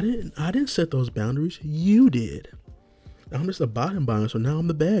 I didn't set those boundaries. You did. I'm just a bottom buyer, so now I'm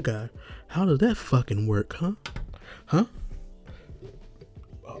the bad guy. How does that fucking work, huh? Huh?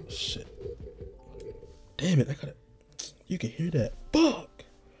 Oh shit. Damn it, you can hear that. Fuck.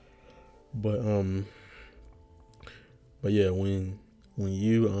 But yeah, when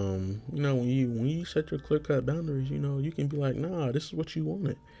you when you set your clear cut boundaries, you can be like, nah, this is what you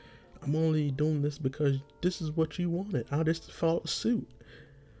wanted. I'm only doing this because this is what you wanted. I'll just follow suit.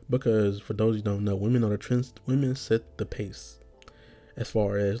 Because for those who don't know, women are the trends. Women set the pace as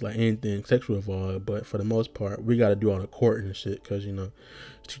far as like anything sexual involved. But for the most part, we gotta do all the courting and shit. Cause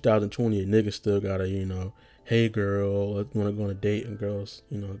 2020, niggas still gotta hey girl, I want to go on a date, and girls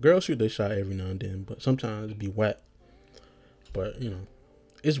shoot their shot every now and then, but sometimes it be whack. But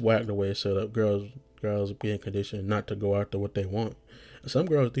it's whack the way it's set up. Girls being conditioned not to go after what they want. And some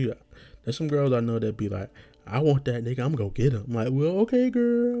girls do that. There's some girls I know that be like, I want that nigga, I'm gonna get him. I'm like, well, okay,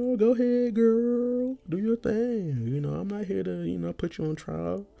 girl, go ahead, girl, do your thing. I'm not here to put you on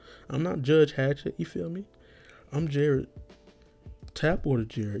trial. I'm not Judge Hatchet. You feel me? I'm Jared Tapwater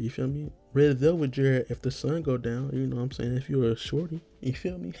Jared. You feel me? Red Velvet Jared. If the sun go down, what I'm saying. If you're a shorty, you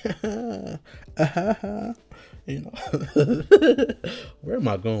feel me? Where am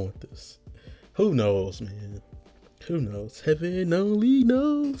I going with this? Who knows, man? Who knows? Heaven only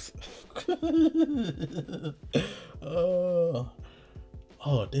knows. Oh,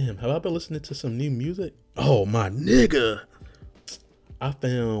 damn. Have I been listening to some new music? Oh, my nigga. I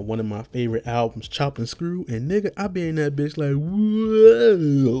found one of my favorite albums, Chop and Screw, and nigga, I be in that bitch like,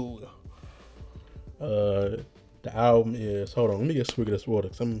 whoa. The album is, hold on, let me get a swig of this water,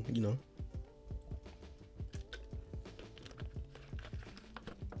 cause I'm,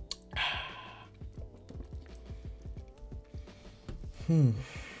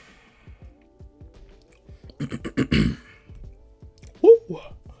 Woo.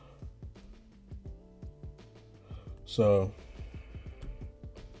 So,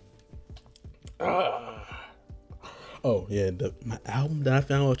 oh yeah, my album that I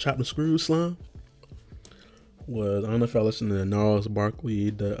found with Chop and Screw Slime was, I don't know if I listened to Gnarls Barkley,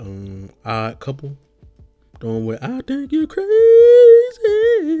 the Odd Couple, doing what I think you're crazy.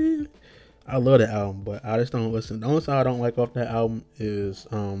 I love that album, but I just don't listen. The only song I don't like off that album is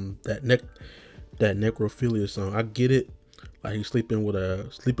that necrophilia song. I get it, Like he's sleeping with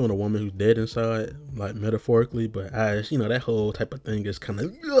a woman who's dead inside, like metaphorically, but as you know, that whole type of thing is kind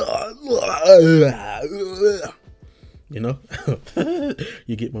of, you know,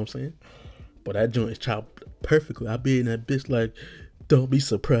 you get what I'm saying. But that joint is chopped perfectly. I be in that bitch like, don't be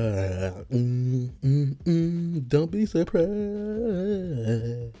surprised, don't be surprised,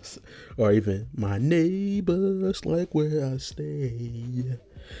 or even my neighbors like where I stay,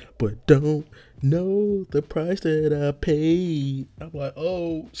 but don't know the price that I paid. I'm like,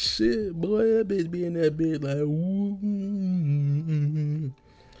 oh shit, boy, that bitch be in that bitch like, ooh.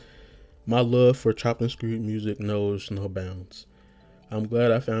 My love for chopped and screwed music knows no bounds. I'm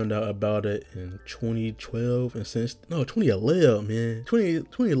glad I found out about it in 2012 and since, no, 2011, man.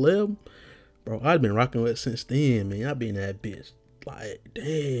 2011, bro, I've been rocking with it since then, man. I be in that bitch like,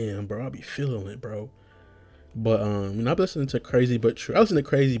 damn, bro, I be feeling it, bro. But I'm listening to Crazy But True. I listen to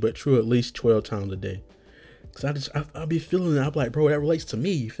Crazy But True at least 12 times a day. Cause I be feeling it. I'm like, bro, that relates to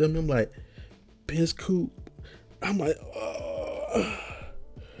me. You feel me? I'm like, Ben's Coupe. I'm like, oh.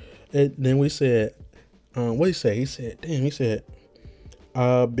 And then we said, what he said? He said, damn, he said,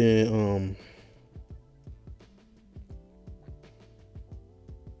 I've been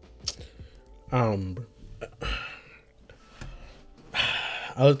I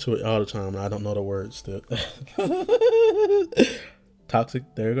listen to it all the time and I don't know the words still. Toxic,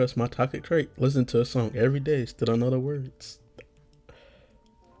 there goes my toxic trait. Listen to a song every day, still don't know the words.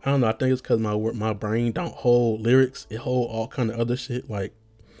 I don't know, I think it's because my brain don't hold lyrics. It hold all kind of other shit, like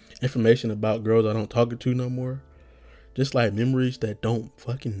information about girls I don't talk to no more. Just like memories that don't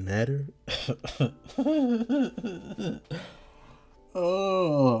fucking matter.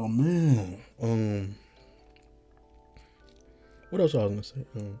 Oh man. What else I was gonna say?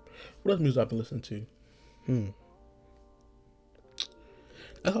 What else music I've been listening to?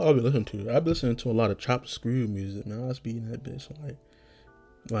 That's all I've been listening to. I've been listening to a lot of chopped screw music, man. I was beating that bitch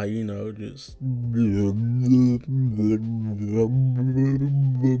like you know, just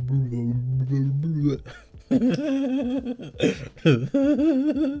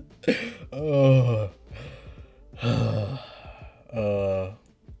oh,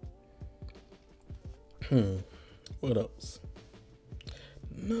 what else?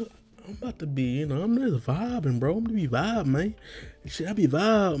 No, I'm about to be, I'm just vibing, bro. I'm gonna be vibing, man. Shit, I be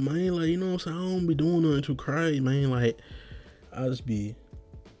vibing, man. Like, you know what I'm saying? I don't be doing nothing too crazy, man. Like, I just be.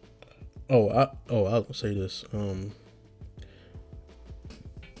 I was gonna say this.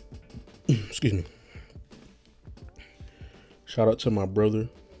 Excuse me. Shout out to my brother,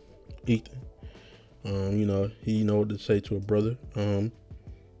 Ethan. He know what to say to a brother. I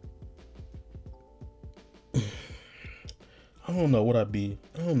don't know what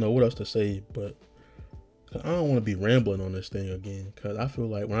else to say, but I don't want to be rambling on this thing again. Cause I feel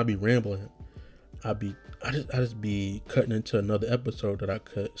like when I be rambling, I just be cutting into another episode that I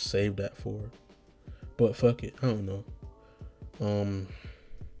could save that for. But fuck it, I don't know.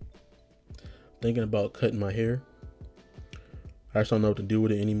 Thinking about cutting my hair. I just don't know what to do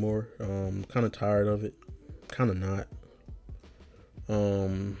with it anymore. Kind of tired of it. Kind of not.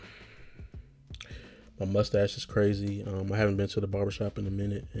 My mustache is crazy. I haven't been to the barbershop in a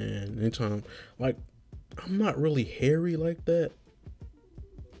minute, and anytime, like, I'm not really hairy like that.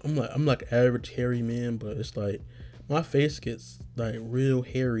 I'm like average hairy man, but it's like my face gets like real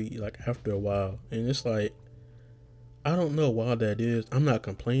hairy like after a while, and it's like I don't know why that is. I'm not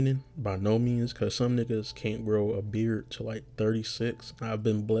complaining by no means, because some niggas can't grow a beard to like 36. I've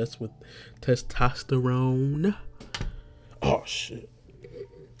been blessed with testosterone. Oh shit,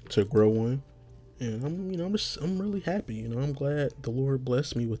 to grow one. And I'm really happy. I'm glad the Lord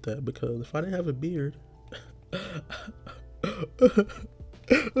blessed me with that, because if I didn't have a beard, that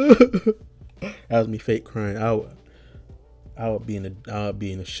was me fake crying. I would be in a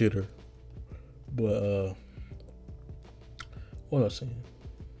shitter. But what else saying?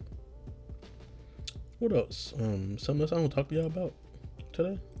 What else? Something else I want to talk to y'all about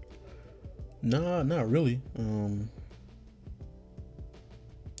today? Nah, not really.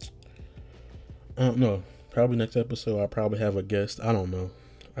 I don't know. Probably next episode I'll probably have a guest. I don't know.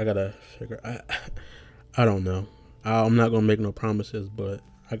 I gotta figure. I don't know. I'm not gonna make no promises, but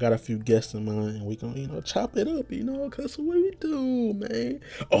I got a few guests in mind, and we gonna chop it up. Cause what we do, man.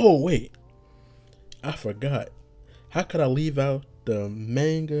 Oh wait, I forgot. How could I leave out the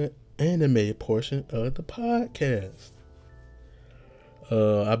manga anime portion of the podcast?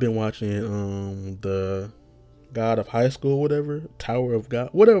 I've been watching the God of High School, whatever, Tower of God,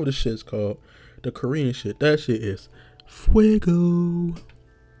 whatever the shit's called. The Korean shit. That shit is fuego.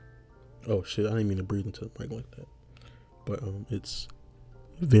 Oh shit, I didn't mean to breathe into the mic like that. But it's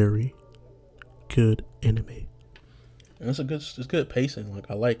very good anime. And it's good pacing. Like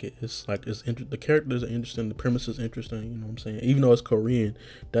I like it. It's like the characters are interesting. The premise is interesting. You know what I'm saying? Even though it's Korean,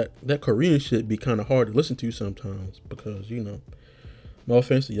 that Korean shit be kind of hard to listen to sometimes because no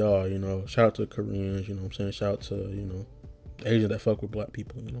offense to y'all. Shout out to the Koreans. You know what I'm saying? Shout out to Asians that fuck with black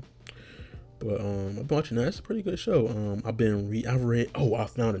people. But I've been watching that. It's a pretty good show. I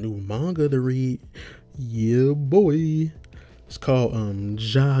found a new manga to read. Yeah, boy. It's called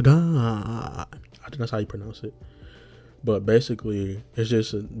Jaga. I think that's how you pronounce it. But basically, it's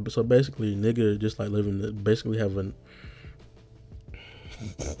just nigga just like basically having.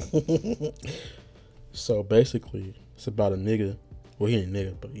 So basically, it's about a nigga. Well, he ain't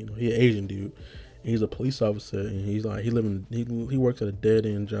nigga, but he an Asian dude. He's a police officer, and he's like he works at a dead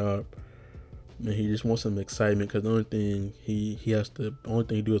end job, and he just wants some excitement because the only thing he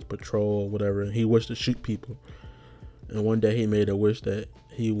do is patrol or whatever, and he wishes to shoot people. And one day he made a wish that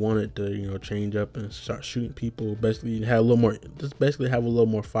he wanted to, change up and start shooting people. Basically, have a little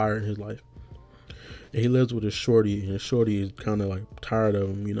more fire in his life. And he lives with his shorty, and his shorty is kind of like tired of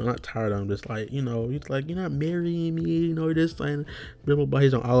him. Not tired of him, just like he's like, you're not marrying me. Just like blah blah blah.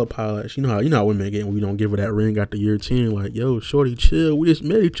 He's on autopilot. You know how women get when we don't give her that ring after year 10. Like, yo, shorty, chill. We just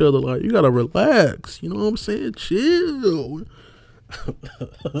met each other. Like, you gotta relax. You know what I'm saying? Chill.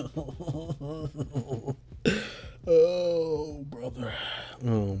 Oh, brother.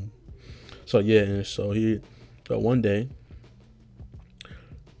 So one day,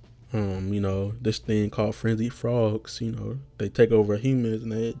 this thing called frenzied frogs, they take over humans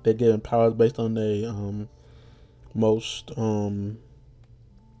and they get powers based on their most some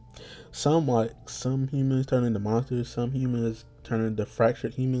humans turn into monsters, some humans turn into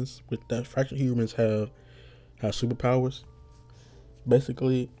fractured humans. With that, fractured humans have superpowers.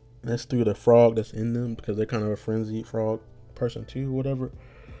 Basically, that's through the frog that's in them because they're kind of a frenzied frog person too, whatever.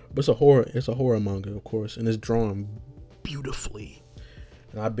 But it's a horror manga, of course, and it's drawn beautifully.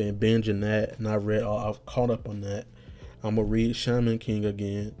 And I've been binging that, and I've caught up on that. I'm gonna read Shaman King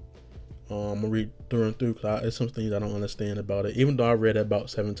again. I'm gonna read through and through because there's some things I don't understand about it. Even though I read it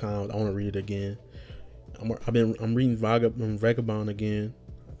about 7 times, I want to read it again. I'm reading Vagabond again.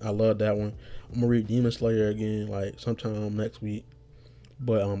 I love that one. I'm gonna read Demon Slayer again, like sometime next week.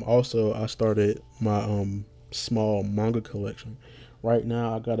 But also I started my small manga collection. Right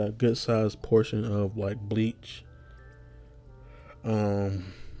now I got a good sized portion of like Bleach. I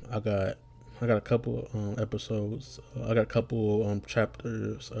got a couple episodes. I got a couple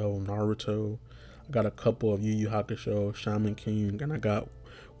chapters of Naruto. I got a couple of Yu Yu Hakusho, Shaman King, and I got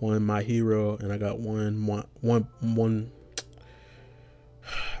one My Hero, and I got one.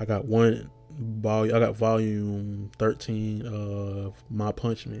 I got one. I got volume 13 of My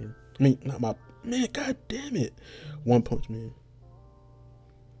Punch Man. I mean, not my man. God damn it, One Punch Man.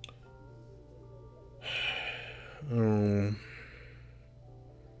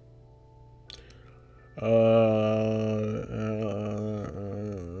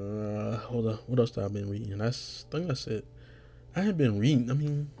 Hold on. What else have I been reading? I think that's it. I haven't been reading. I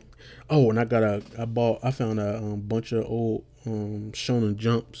mean, and I found a bunch of old Shonen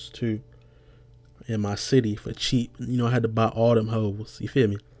Jumps too in my city for cheap. I had to buy all them hoes. You feel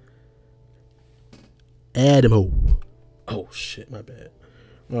me? Add them hoes. Oh shit, my bad.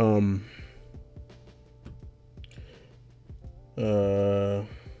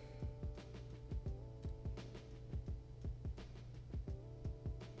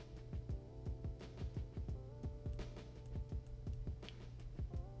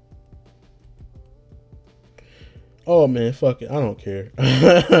 Oh man, fuck it. I don't care.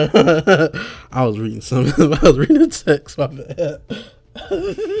 I was reading something. I was reading a text. My bad.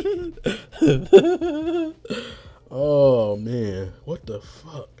 Oh man, what the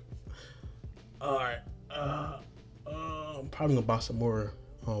fuck? All right. I'm probably gonna buy some more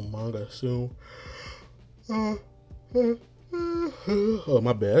manga soon. Oh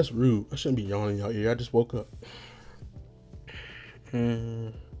my bad. That's rude. I shouldn't be yawning y'all ear. I just woke up.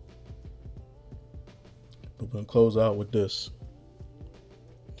 We're gonna close out with this.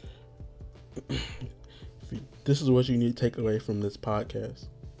 This is what you need to take away from this podcast.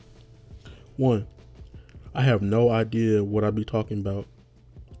 1, I have no idea what I be talking about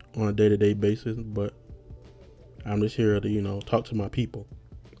on a day-to-day basis, but I'm just here to, talk to my people.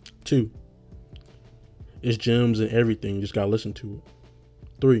 2, it's gems and everything. You just gotta listen to it.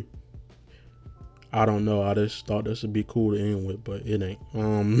 3, I don't know. I just thought this would be cool to end with, but it ain't.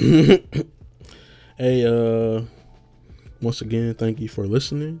 Hey, once again, thank you for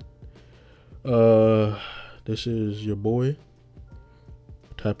listening. This is your boy,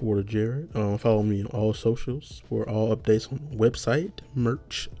 Tap Water Jared. Follow me on all socials for all updates on website,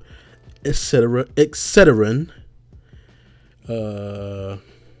 merch, etc., etc. Uh,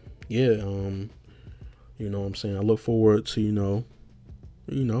 yeah. You know what I'm saying. I look forward to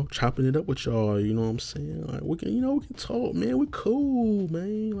chopping it up with y'all. You know what I'm saying. Like we can talk, man. We cool,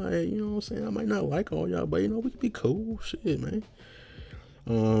 man. Like you know what I'm saying. I might not like all y'all, but we can be cool. Shit, man.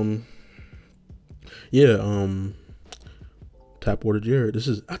 Um, yeah. Tap Water Jared. This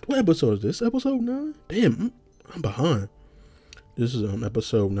is what episode is this? Episode 9. Damn, I'm behind. This is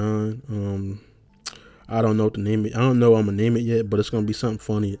episode 9. I don't know what to name it. I don't know I'm gonna name it yet, but it's gonna be something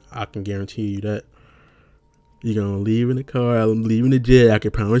funny. I can guarantee you that. You're gonna leave in the car. I'm leaving the jet. I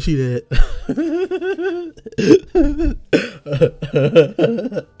can promise you that.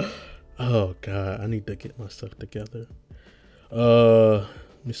 Oh God, I need to get my stuff together. Let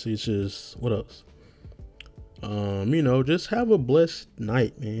me see. Just what else? Just have a blessed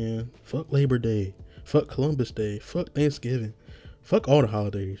night, man. Fuck Labor Day. Fuck Columbus Day. Fuck Thanksgiving. Fuck all the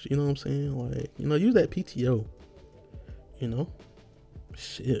holidays. You know what I'm saying? Like, use that PTO.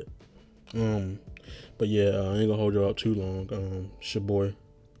 Shit. But yeah, I ain't gonna hold you up too long. It's your boy,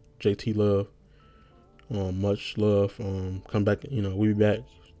 JT Love. Much love. Come back. We be back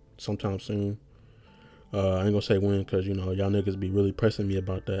sometime soon. I ain't gonna say when, cause y'all niggas be really pressing me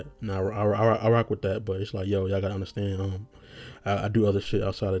about that. And I rock with that, but it's like, yo, y'all gotta understand. I do other shit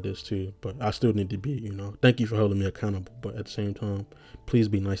outside of this too, but I still need to be, thank you for holding me accountable. But at the same time, please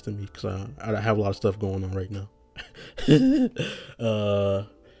be nice to me, cause I have a lot of stuff going on right now.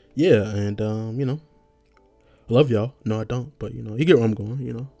 Yeah, and love y'all. No, I don't, but you get where I'm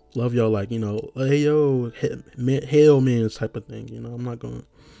going. Love y'all, like hey yo, hell man type of thing. I'm not gonna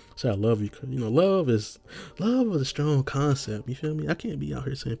say I love you, because love is a strong concept. You feel me? I can't be out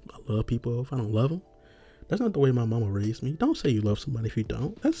here saying I love people if I don't love them. That's not the way my mama raised me. Don't say you love somebody if you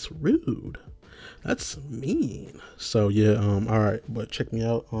don't. That's rude. That's mean. So yeah, all right, but check me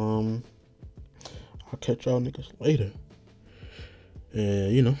out. I'll catch y'all niggas later.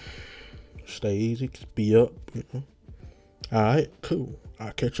 And stay easy, just be up. All right, cool.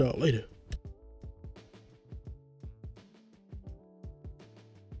 I'll catch y'all later.